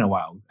is taking a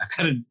while.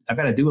 I've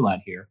got to do a lot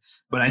here.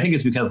 But I think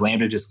it's because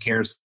Lambda just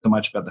cares so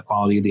much about the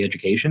quality of the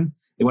education.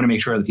 They want to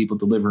make sure the people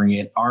delivering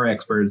it are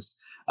experts,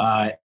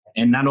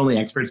 and not only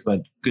experts,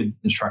 but good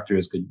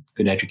instructors,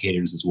 good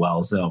educators as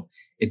well. So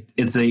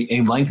it's a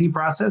lengthy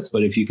process,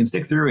 but if you can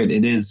stick through it,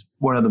 it is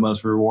one of the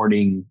most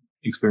rewarding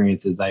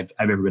experiences I've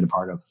ever been a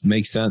part of.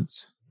 Makes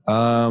sense.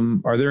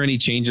 Are there any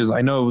changes?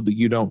 I know that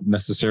you don't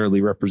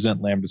necessarily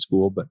represent Lambda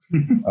School, but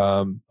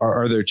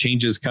are there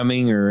changes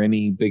coming or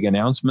any big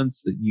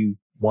announcements that you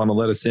want to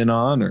let us in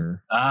on?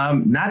 Or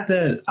not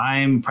that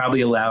I'm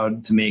probably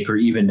allowed to make or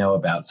even know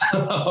about.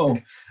 So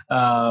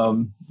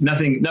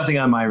nothing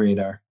on my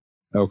radar.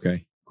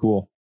 Okay,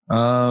 cool.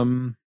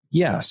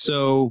 Yeah.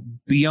 So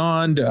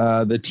beyond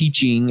the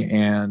teaching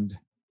and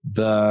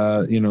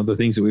the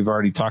things that we've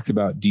already talked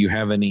about, do you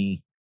have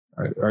any?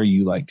 Are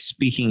you like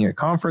speaking at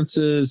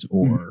conferences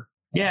or?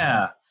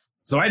 Yeah.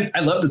 So I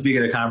love to speak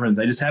at a conference.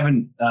 I just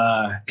haven't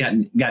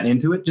gotten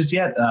into it just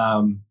yet.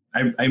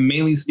 I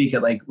mainly speak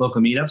at like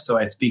local meetups. So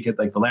I speak at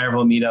like the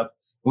Laravel meetup.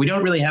 We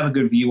don't really have a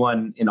good view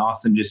one in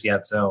Austin just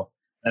yet. So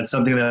that's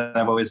something that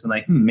I've always been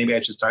like, maybe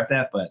I should start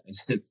that, but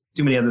it's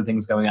too many other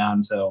things going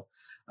on. So,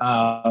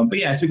 but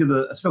yeah, I spoke at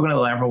the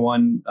Laravel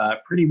one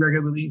pretty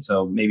regularly.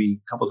 So maybe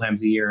a couple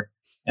times a year.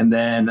 And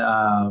then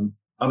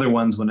other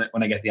ones when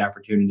I get the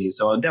opportunity.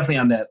 So definitely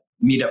on that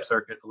meetup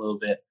circuit a little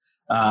bit.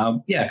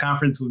 Yeah,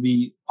 conference would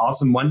be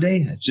awesome one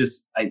day. It's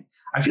just, I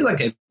feel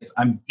like if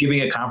I'm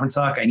giving a conference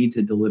talk, I need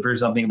to deliver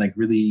something like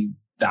really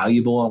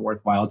valuable and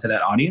worthwhile to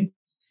that audience.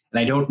 And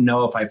I don't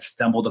know if I've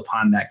stumbled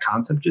upon that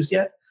concept just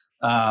yet.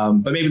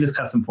 But maybe this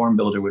custom form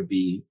builder would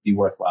be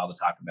worthwhile to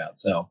talk about.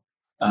 So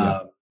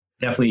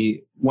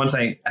definitely once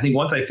I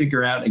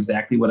figure out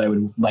exactly what I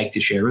would like to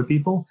share with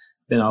people,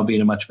 then I'll be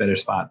in a much better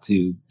spot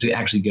to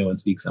actually go and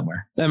speak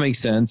somewhere. That makes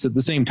sense. At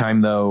the same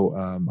time,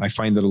 though, I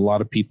find that a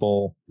lot of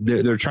people,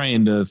 they're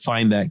trying to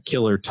find that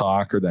killer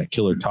talk or that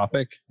killer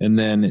topic. And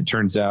then it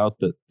turns out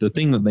that the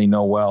thing that they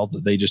know well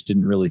that they just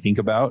didn't really think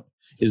about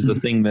is the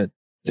thing that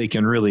they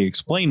can really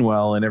explain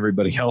well and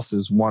everybody else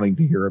is wanting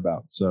to hear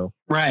about. So,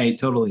 right.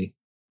 Totally.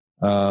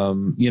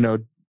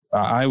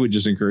 I would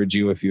just encourage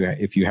you if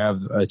you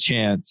have a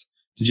chance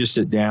to just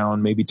sit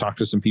down, maybe talk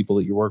to some people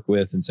that you work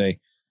with and say,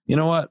 you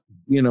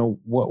know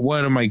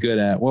what am I good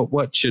at?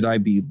 What should I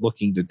be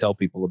looking to tell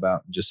people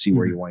about and just see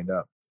where you wind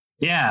up?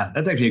 Yeah,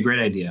 that's actually a great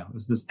idea.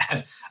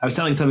 I was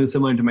telling something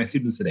similar to my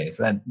students today.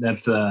 So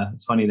that's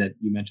it's funny that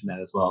you mentioned that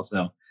as well.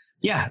 So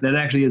yeah, that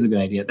actually is a good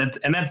idea. That's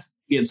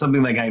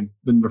something like I've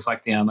been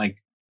reflecting on. Like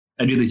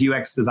I do the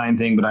UX design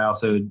thing, but I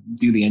also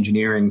do the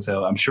engineering.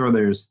 So I'm sure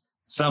there's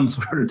some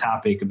sort of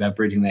topic about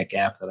bridging that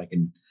gap that I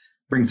can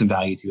bring some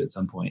value to at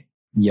some point.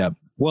 Yep.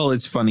 Well,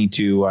 it's funny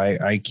too.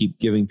 I keep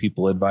giving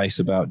people advice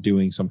about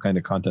doing some kind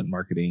of content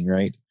marketing,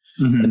 right?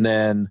 Mm-hmm. And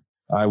then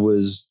I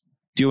was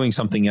doing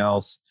something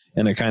else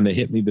and it kind of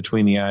hit me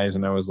between the eyes.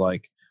 And I was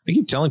like, I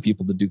keep telling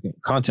people to do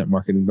content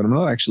marketing, but I'm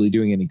not actually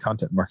doing any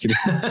content marketing.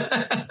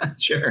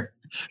 Sure.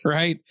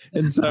 Right.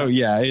 And so,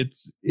 yeah,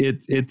 it's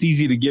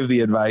easy to give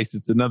the advice.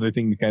 It's another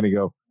thing to kind of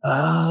go,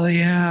 oh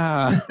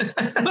yeah,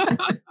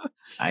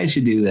 I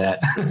should do that.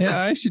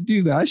 Yeah, I should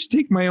do that. I should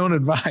take my own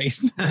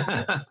advice.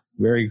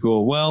 Very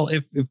cool. Well,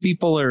 if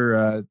people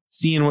are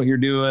seeing what you're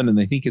doing and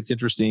they think it's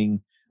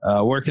interesting,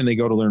 where can they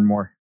go to learn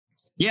more?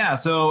 Yeah,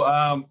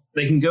 so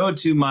they can go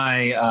to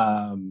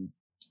my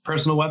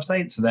personal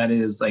website. So that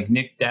is like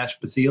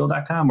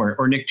nick-basile.com or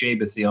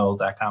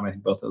nickjbasile.com. I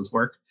think both of those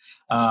work.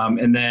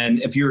 And then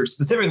if you're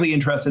specifically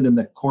interested in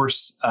the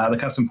course, the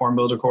custom form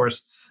builder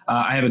course,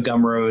 I have a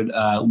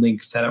Gumroad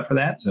link set up for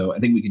that. So I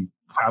think we can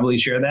probably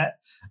share that,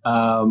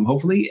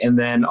 hopefully. And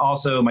then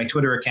also my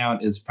Twitter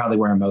account is probably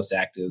where I'm most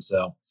active.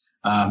 So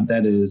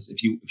that is,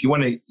 if you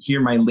want to hear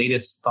my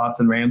latest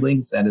thoughts and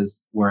ramblings, that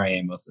is where I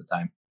am most of the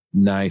time.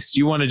 Nice. Do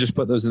you want to just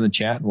put those in the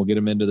chat and we'll get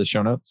them into the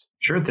show notes?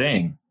 Sure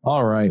thing.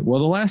 All right. Well,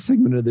 the last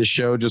segment of this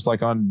show, just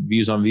like on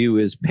Views on View,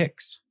 is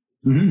picks.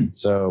 Mm-hmm.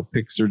 So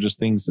picks are just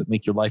things that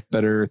make your life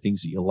better,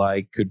 things that you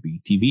like. Could be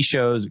TV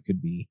shows, it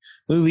could be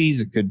movies,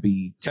 it could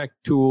be tech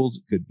tools,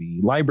 it could be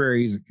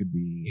libraries, it could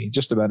be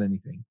just about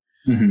anything.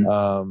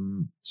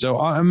 Mm-hmm. So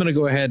I'm going to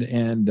go ahead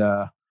and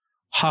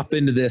hop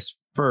into this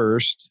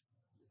first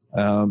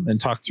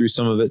and talk through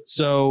some of it.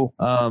 So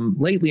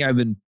lately I've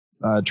been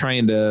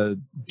trying to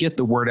get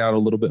the word out a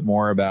little bit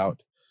more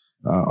about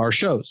our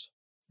shows.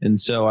 And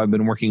so I've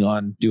been working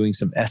on doing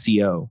some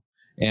SEO.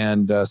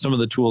 And some of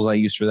the tools I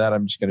use for that,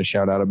 I'm just going to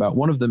shout out about.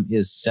 One of them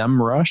is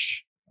SEMrush.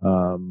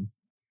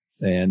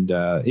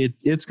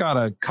 It's got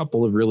a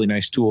couple of really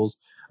nice tools.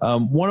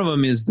 One of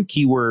them is the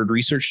keyword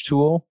research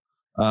tool.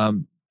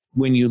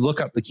 When you look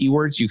up the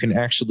keywords, you can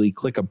actually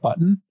click a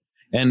button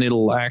and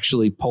it'll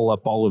actually pull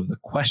up all of the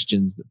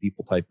questions that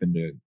people type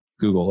into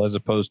Google as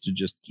opposed to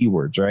just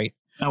keywords, right?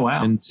 Oh,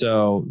 wow. And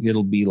so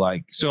it'll be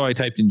like, so I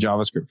typed in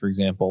JavaScript, for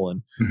example,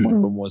 and one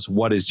of them was,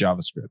 what is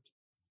JavaScript?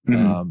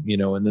 And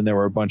then there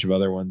were a bunch of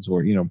other ones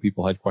where,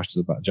 people had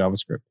questions about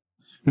JavaScript.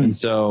 And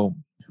so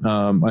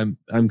I'm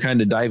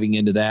kind of diving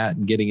into that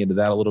and getting into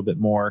that a little bit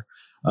more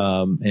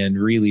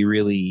and really,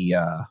 really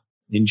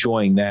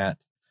enjoying that.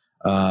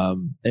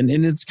 And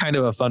it's kind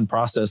of a fun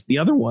process. The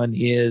other one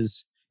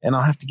is, and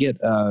I'll have to get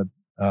a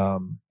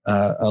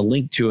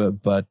link to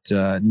it, but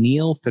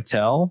Neil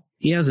Patel,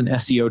 he has an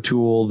SEO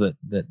tool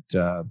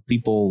that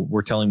people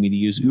were telling me to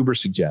use. Uber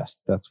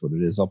Suggest. That's what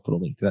it is. I'll put a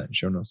link to that in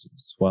show notes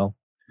as well.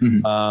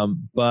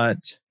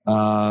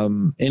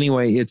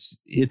 Anyway, it's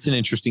an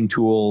interesting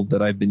tool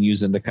that I've been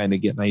using to kind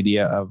of get an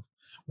idea of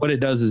what it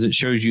does. Is it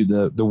shows you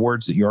the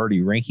words that you're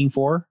already ranking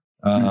for,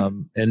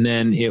 and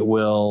then it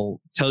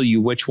will tell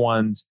you which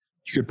ones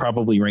you could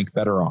probably rank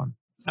better on.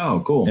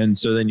 Oh, cool. And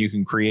so then you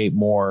can create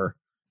more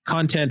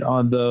content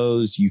on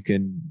those. You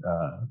can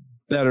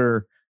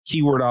better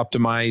keyword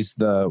optimize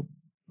the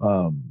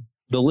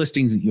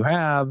listings that you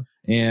have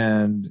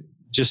and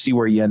just see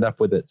where you end up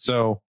with it.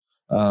 So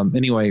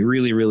anyway,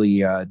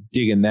 really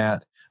digging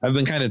that. I've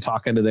been kind of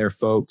talking to their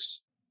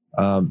folks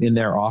in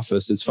their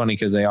office. It's funny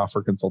because they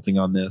offer consulting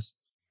on this.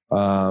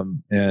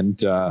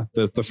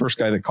 The first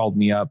guy that called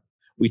me up,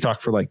 we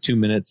talked for like 2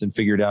 minutes and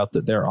figured out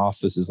that their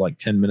office is like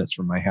 10 minutes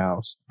from my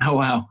house. Oh,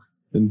 wow.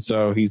 And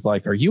so he's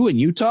like, "Are you in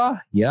Utah?"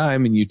 "Yeah,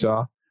 I'm in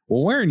Utah."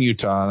 "Well, where in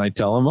Utah?" And I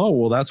tell him, "Oh,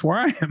 well, that's where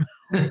I am."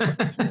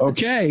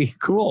 Okay,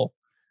 cool.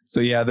 So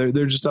yeah,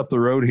 they're just up the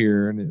road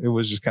here, and it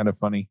was just kind of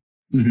funny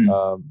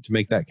to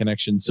make that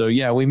connection. So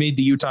yeah, we made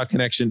the Utah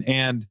connection,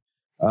 and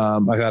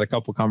I've had a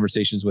couple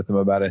conversations with him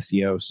about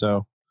SEO.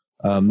 So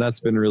that's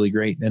been really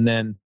great. And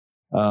then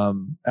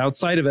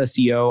outside of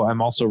SEO,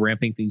 I'm also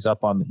ramping things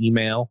up on the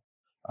email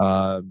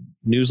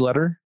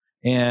newsletter,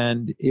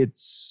 and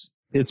it's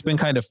been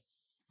kind of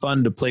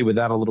fun to play with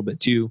that a little bit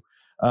too.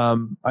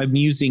 I'm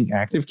using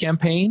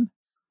ActiveCampaign,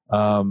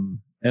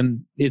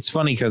 and it's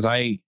funny because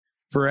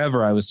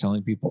forever I was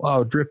telling people,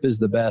 "Oh, Drip is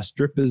the best.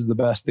 Drip is the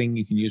best thing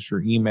you can use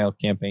for email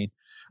campaign,"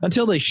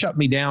 until they shut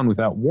me down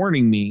without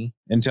warning me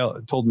and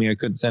told me I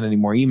couldn't send any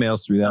more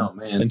emails through them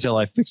until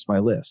I fixed my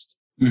list.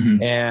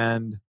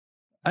 And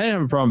I didn't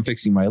have a problem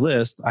fixing my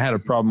list. I had a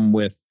problem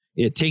with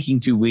it taking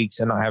 2 weeks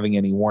and not having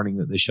any warning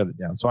that they shut it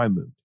down. So I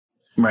moved.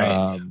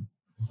 Right.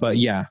 But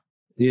yeah,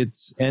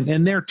 it's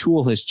and their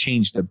tool has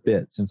changed a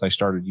bit since I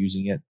started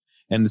using it,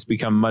 and it's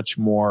become much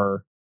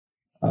more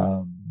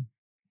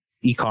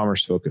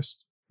e-commerce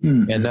focused.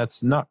 And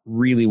that's not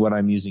really what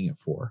I'm using it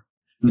for.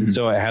 And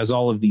so it has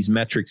all of these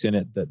metrics in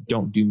it that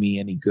don't do me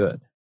any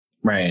good.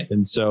 Right.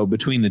 And so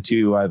between the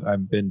two,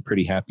 I've been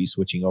pretty happy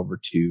switching over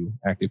to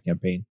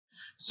ActiveCampaign.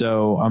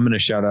 So I'm going to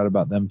shout out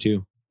about them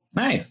too.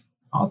 Nice.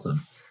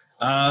 Awesome.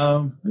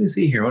 Let me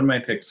see here. What am I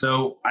pick?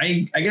 So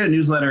I get a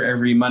newsletter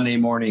every Monday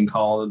morning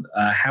called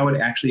How It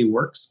Actually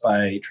Works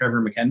by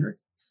Trevor McKendrick.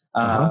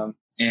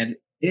 And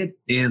it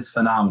is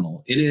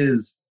phenomenal. It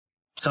is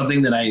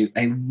something that I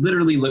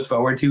literally look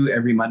forward to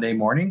every Monday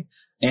morning.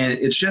 And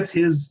it's just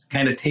his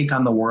kind of take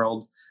on the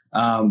world.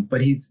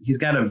 But he's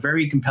got a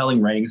very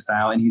compelling writing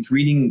style, and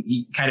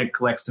he kind of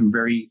collects some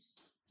very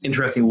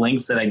interesting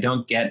links that I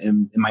don't get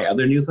in my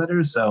other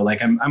newsletters. So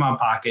like I'm on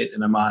Pocket,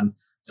 and I'm on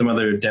some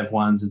other dev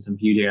ones and some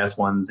Vue.js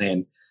ones.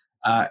 And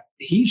I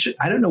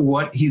don't know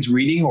what he's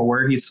reading or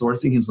where he's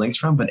sourcing his links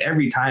from, but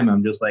every time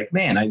I'm just like,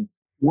 man,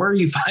 where are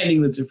you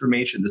finding this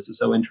information? This is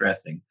so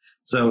interesting.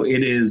 So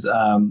it is,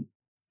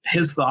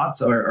 his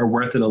thoughts are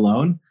worth it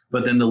alone,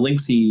 but then the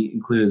links he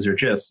includes are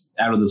just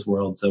out of this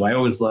world. So I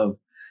always love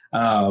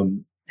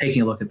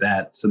taking a look at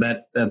that. So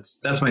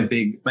that's my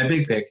big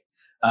pick.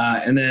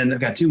 And then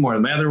I've got two more.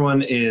 My other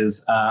one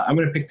is I'm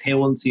going to pick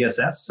Tailwind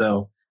CSS.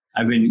 So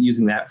I've been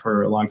using that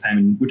for a long time,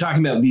 and we're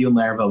talking about Vue and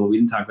Laravel, but we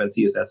didn't talk about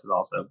CSS at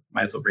all. So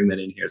might as well bring that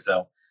in here.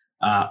 So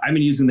I've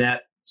been using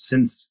that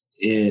since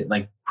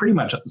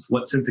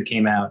since it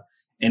came out,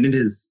 and it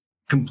has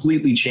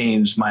completely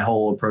changed my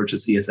whole approach to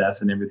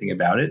CSS and everything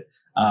about it.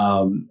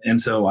 And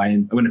so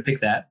I'm going to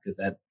pick that because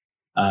that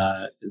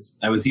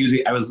I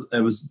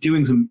was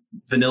doing some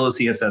vanilla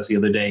CSS the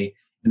other day,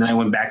 and then I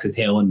went back to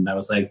Tailwind, and I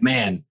was like,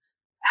 man,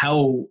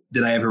 how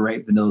did I ever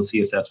write vanilla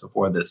CSS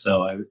before this?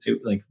 So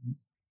it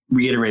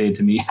reiterated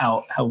to me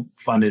how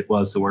fun it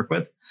was to work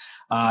with.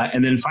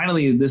 And then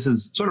finally, this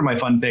is sort of my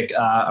fun pick.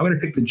 I'm going to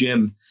pick the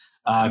gym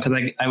because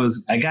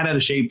I got out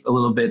of shape a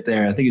little bit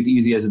there. I think it's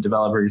easy as a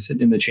developer. You're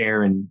sitting in the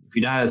chair, and if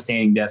you're not at a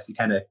standing desk, you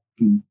kind of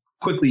can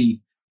quickly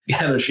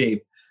get out of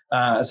shape.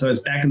 So I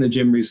was back in the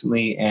gym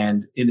recently,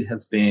 and it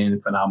has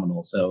been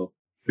phenomenal. So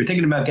if you're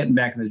thinking about getting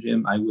back in the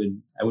gym, I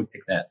would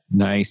pick that.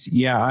 Nice.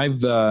 Yeah,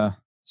 I've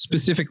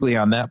specifically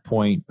on that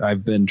point,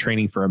 I've been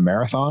training for a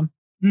marathon.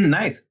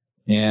 Nice.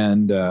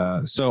 And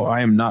so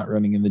I am not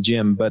running in the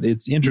gym, but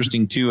it's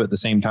interesting too at the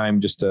same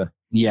time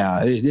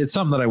it's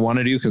something that I want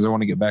to do because I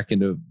want to get back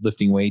into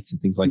lifting weights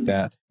and things like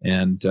that.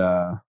 And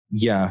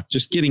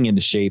just getting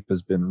into shape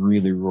has been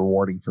really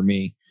rewarding for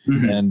me.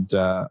 And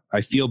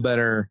I feel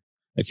better.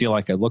 I feel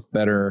like I look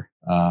better.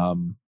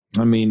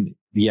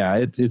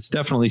 It's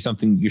definitely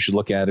something you should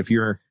look at if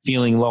you're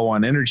feeling low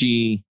on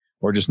energy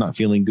or just not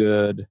feeling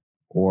good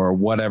or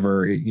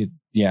whatever.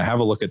 Have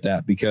a look at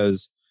that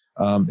because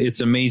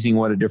it's amazing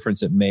what a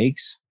difference it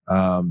makes.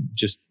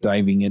 Just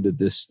diving into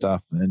this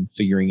stuff and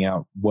figuring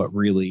out what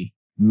really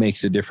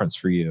makes a difference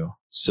for you.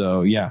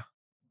 So yeah,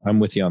 I'm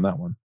with you on that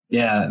one.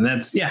 Yeah. And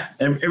that's,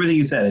 everything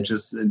you said,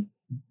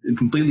 it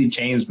completely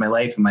changed my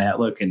life and my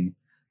outlook. And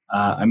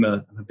I'm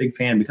a big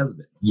fan because of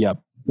it. Yep.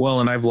 Well,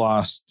 and I've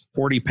lost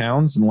 40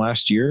 pounds in the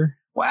last year.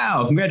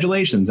 Wow.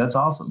 Congratulations. That's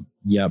awesome.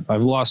 Yep.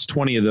 I've lost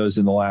 20 of those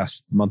in the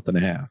last month and a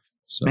half.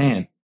 So,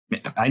 Man,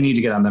 I need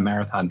to get on the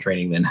marathon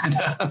training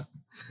then.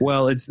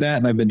 well, it's that.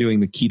 And I've been doing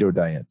the keto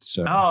diet.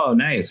 So, oh,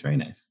 nice. Very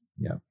nice.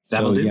 Yeah.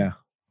 That'll do. Yeah.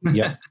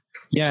 Yeah.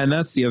 Yeah. And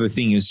that's the other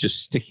thing is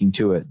just sticking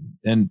to it.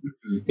 And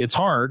it's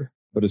hard,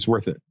 but it's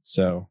worth it.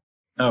 So,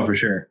 oh, for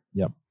sure.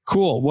 Yep.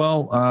 Cool.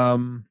 Well,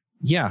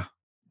 yeah.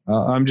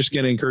 I'm just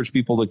going to encourage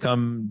people to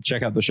come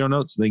check out the show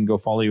notes. They can go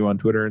follow you on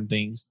Twitter and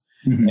things.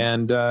 Mm-hmm.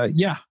 And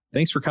yeah,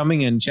 thanks for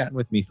coming and chatting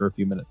with me for a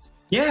few minutes.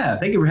 Yeah.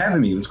 Thank you for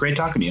having me. It was great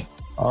talking to you.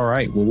 All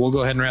right. Well, we'll go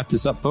ahead and wrap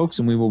this up, folks,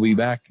 and we will be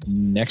back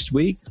next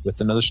week with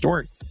another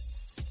story.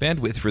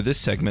 Bandwidth for this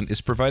segment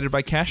is provided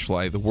by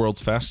CacheFly, the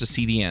world's fastest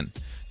CDN.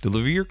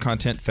 Deliver your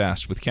content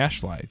fast with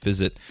CacheFly.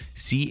 Visit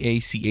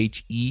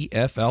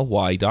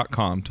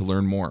CACHEFLY.com to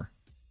learn more.